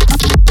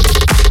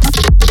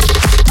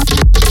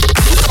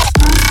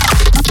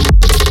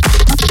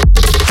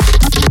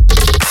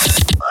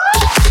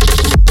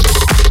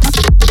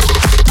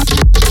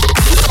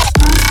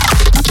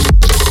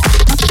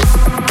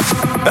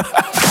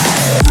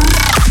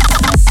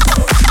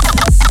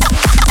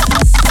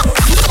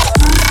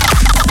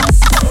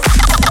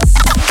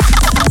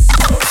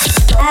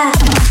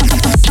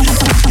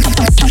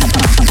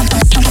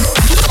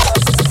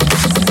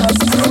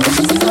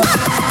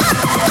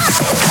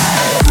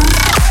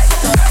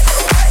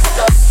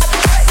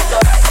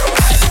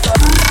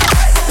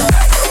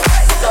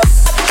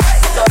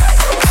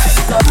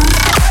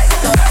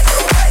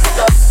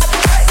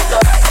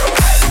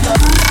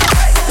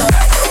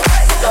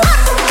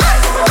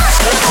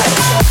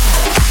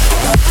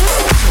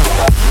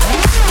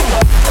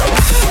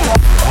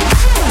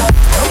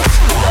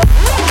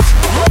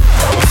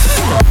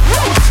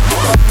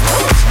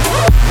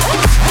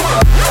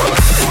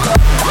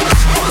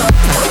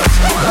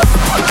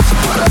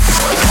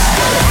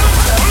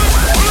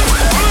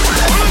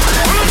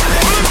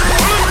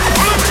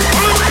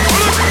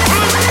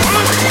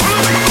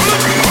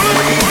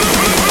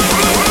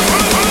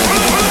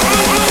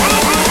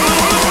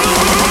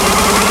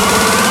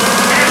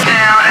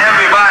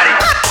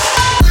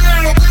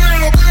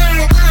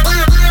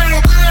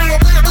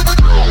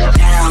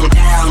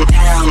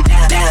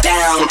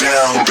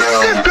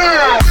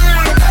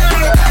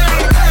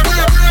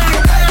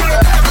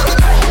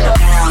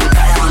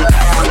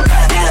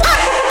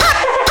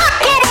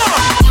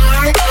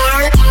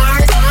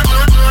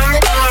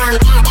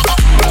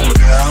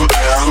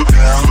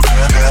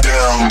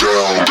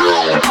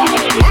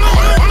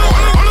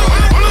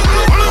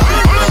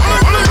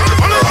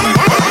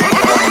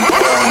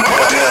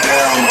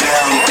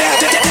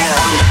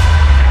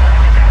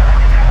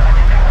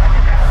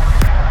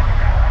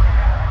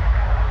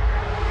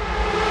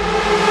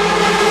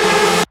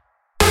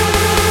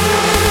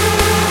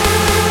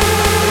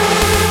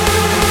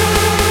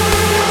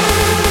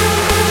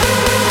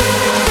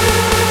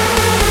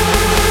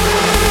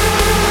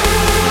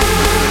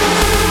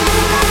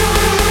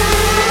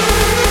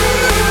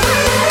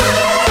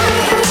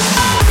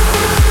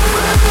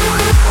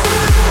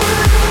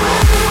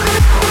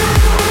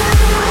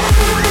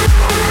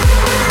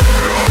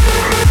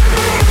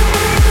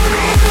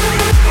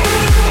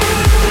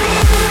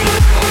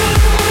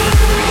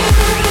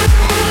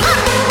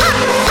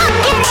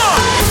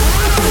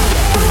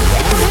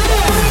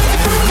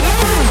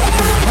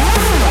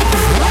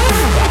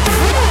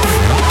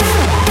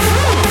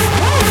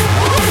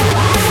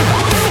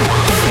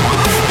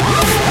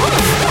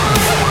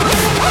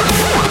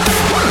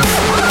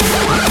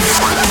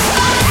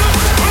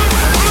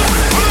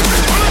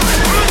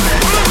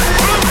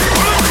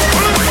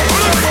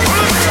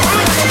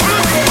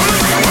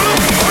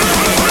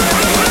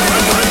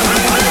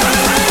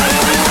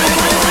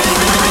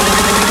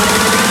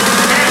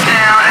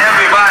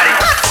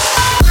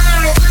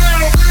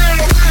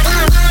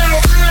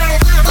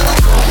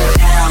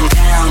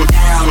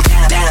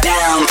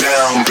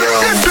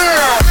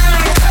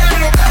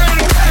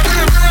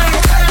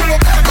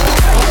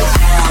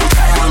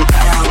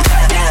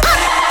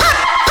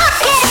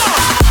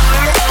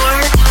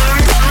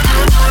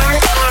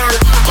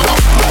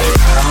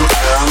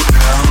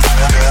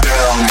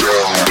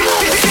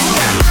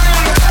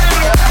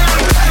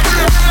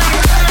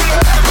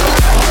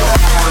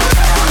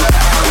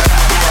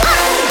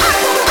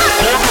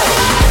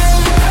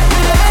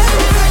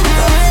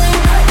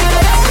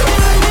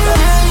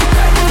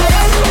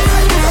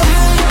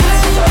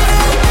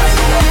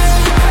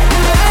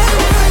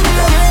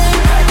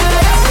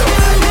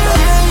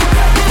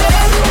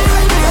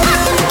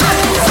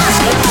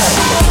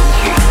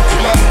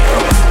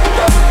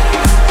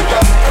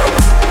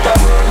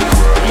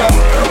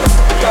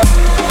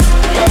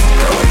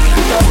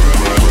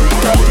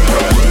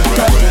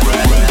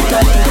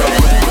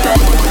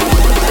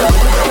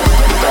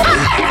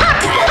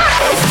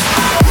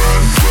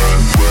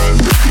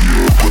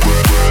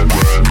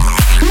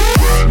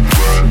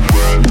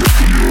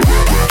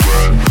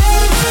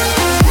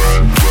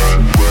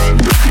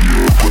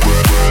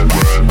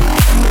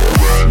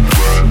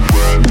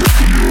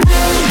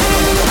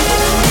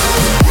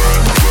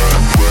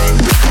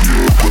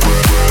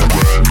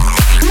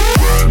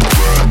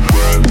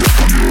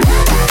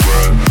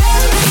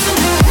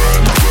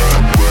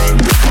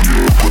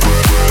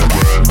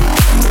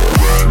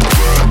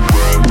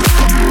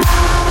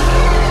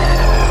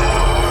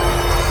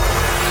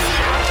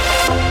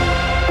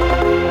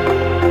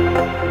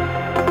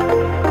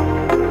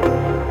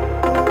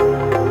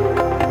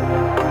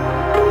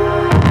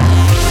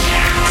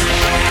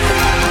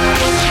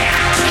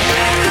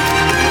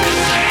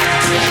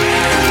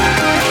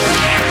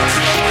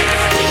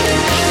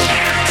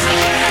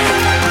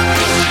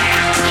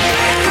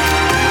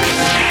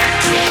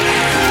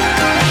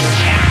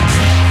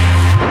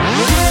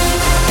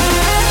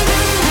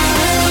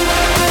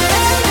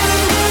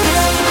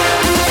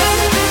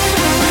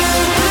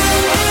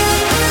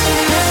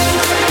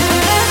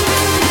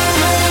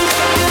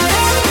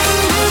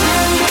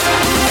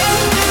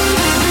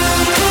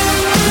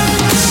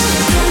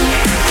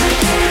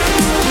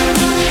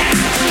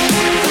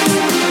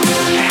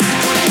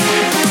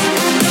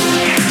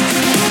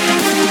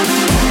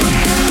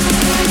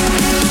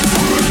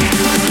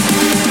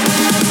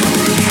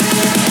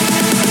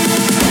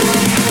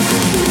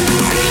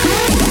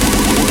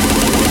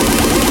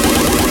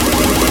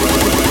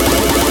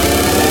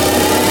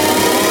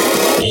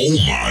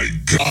 my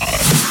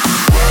God.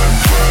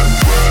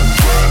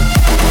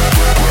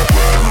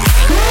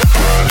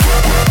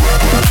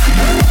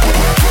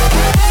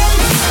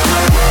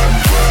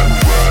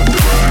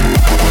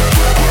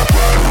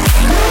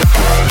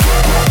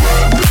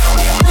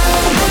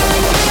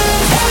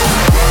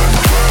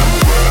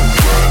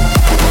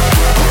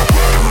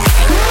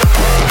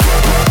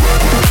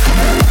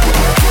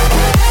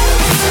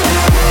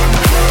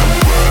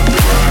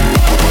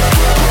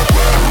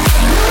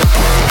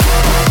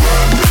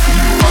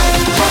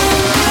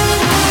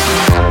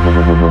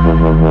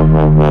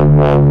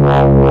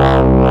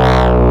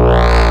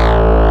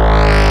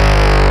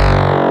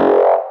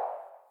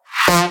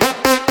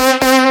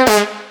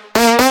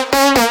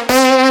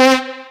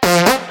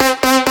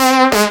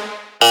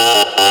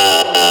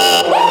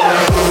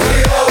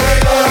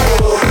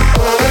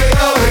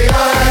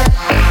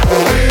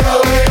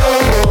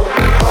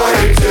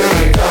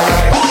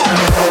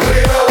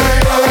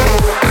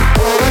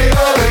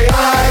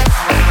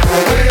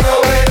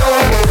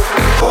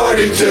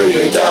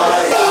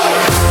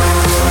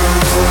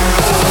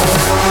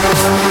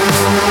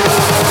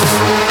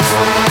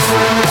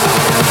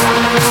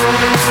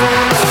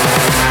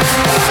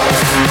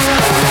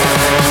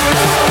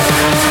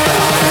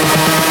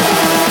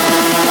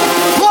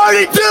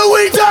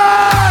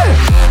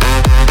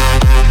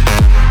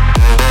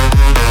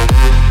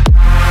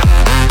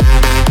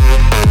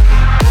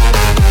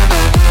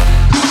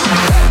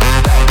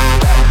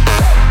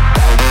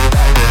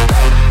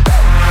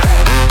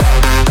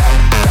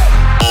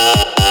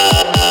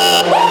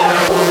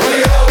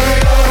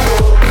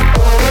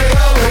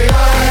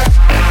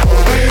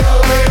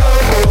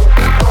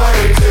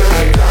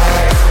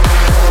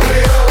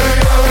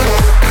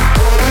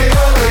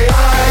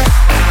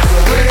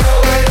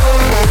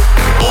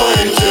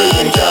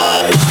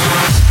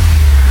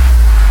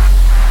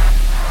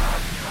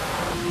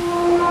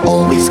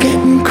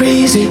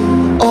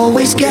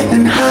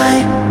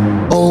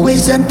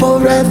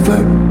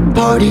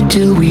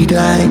 Till we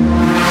die,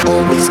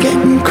 always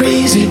getting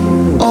crazy,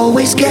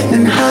 always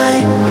getting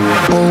high,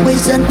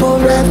 always and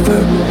forever,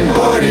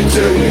 party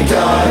till we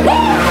die. We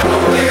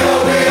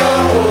are, we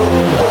are,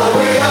 we are,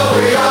 we are,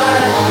 we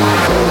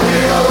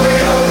are, we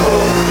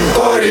are,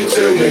 party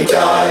till we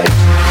die.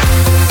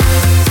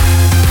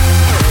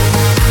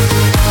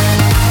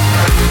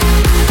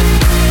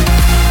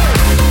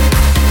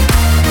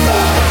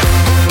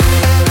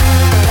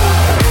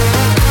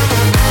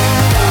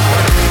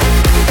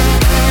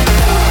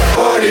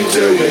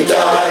 Till we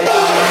die.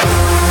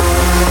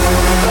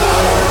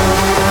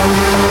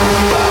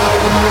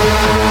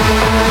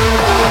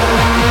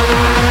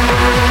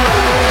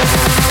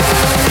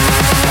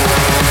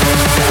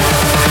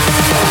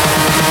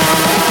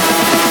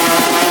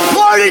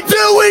 Party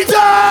till we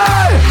die.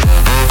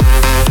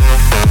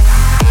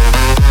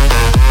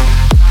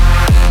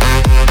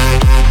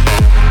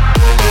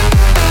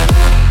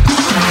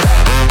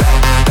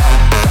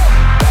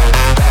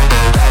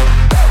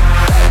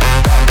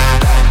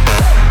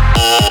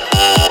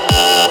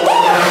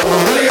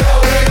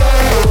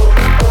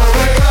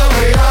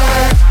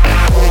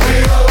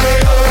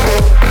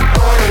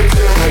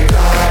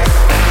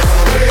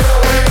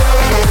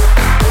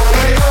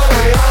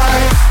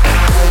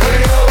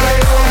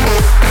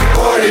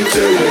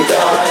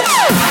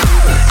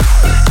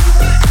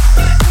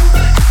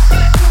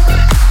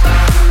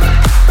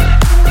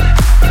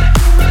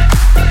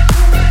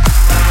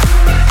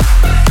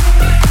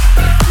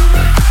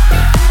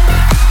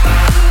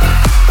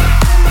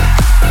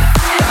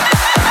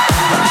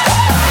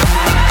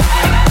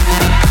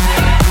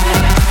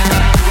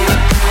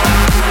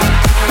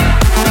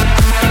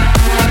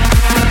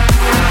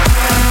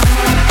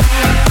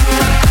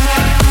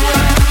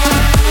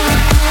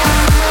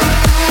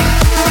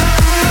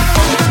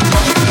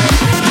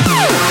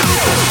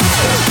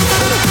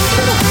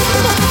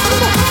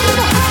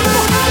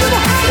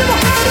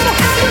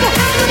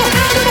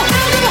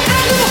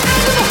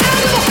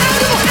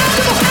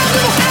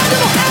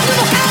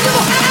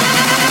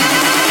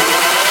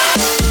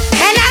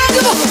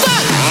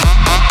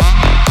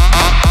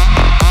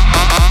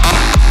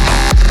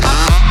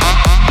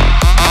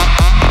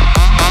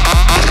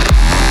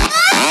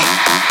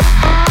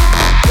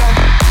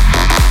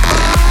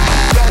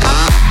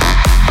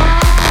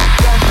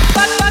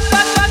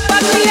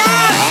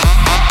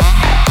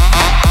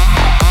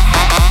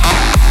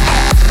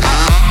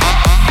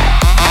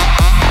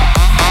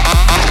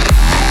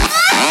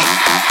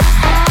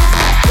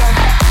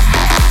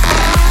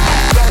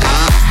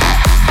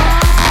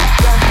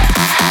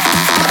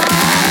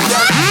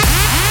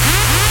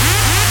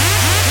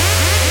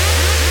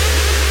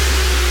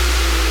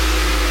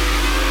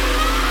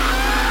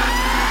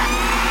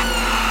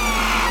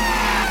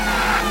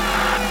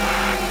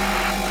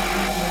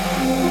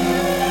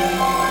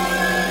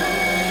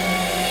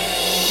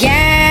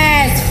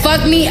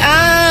 Fuck me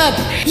up.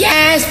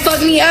 Yes, fuck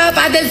me up.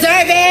 I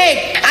deserve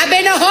it. I've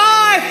been a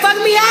whore. Fuck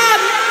me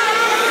up.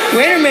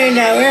 Wait a minute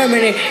now. Wait a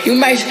minute. You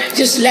might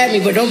just slap me,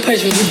 but don't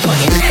push me. You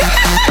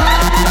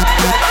fucking.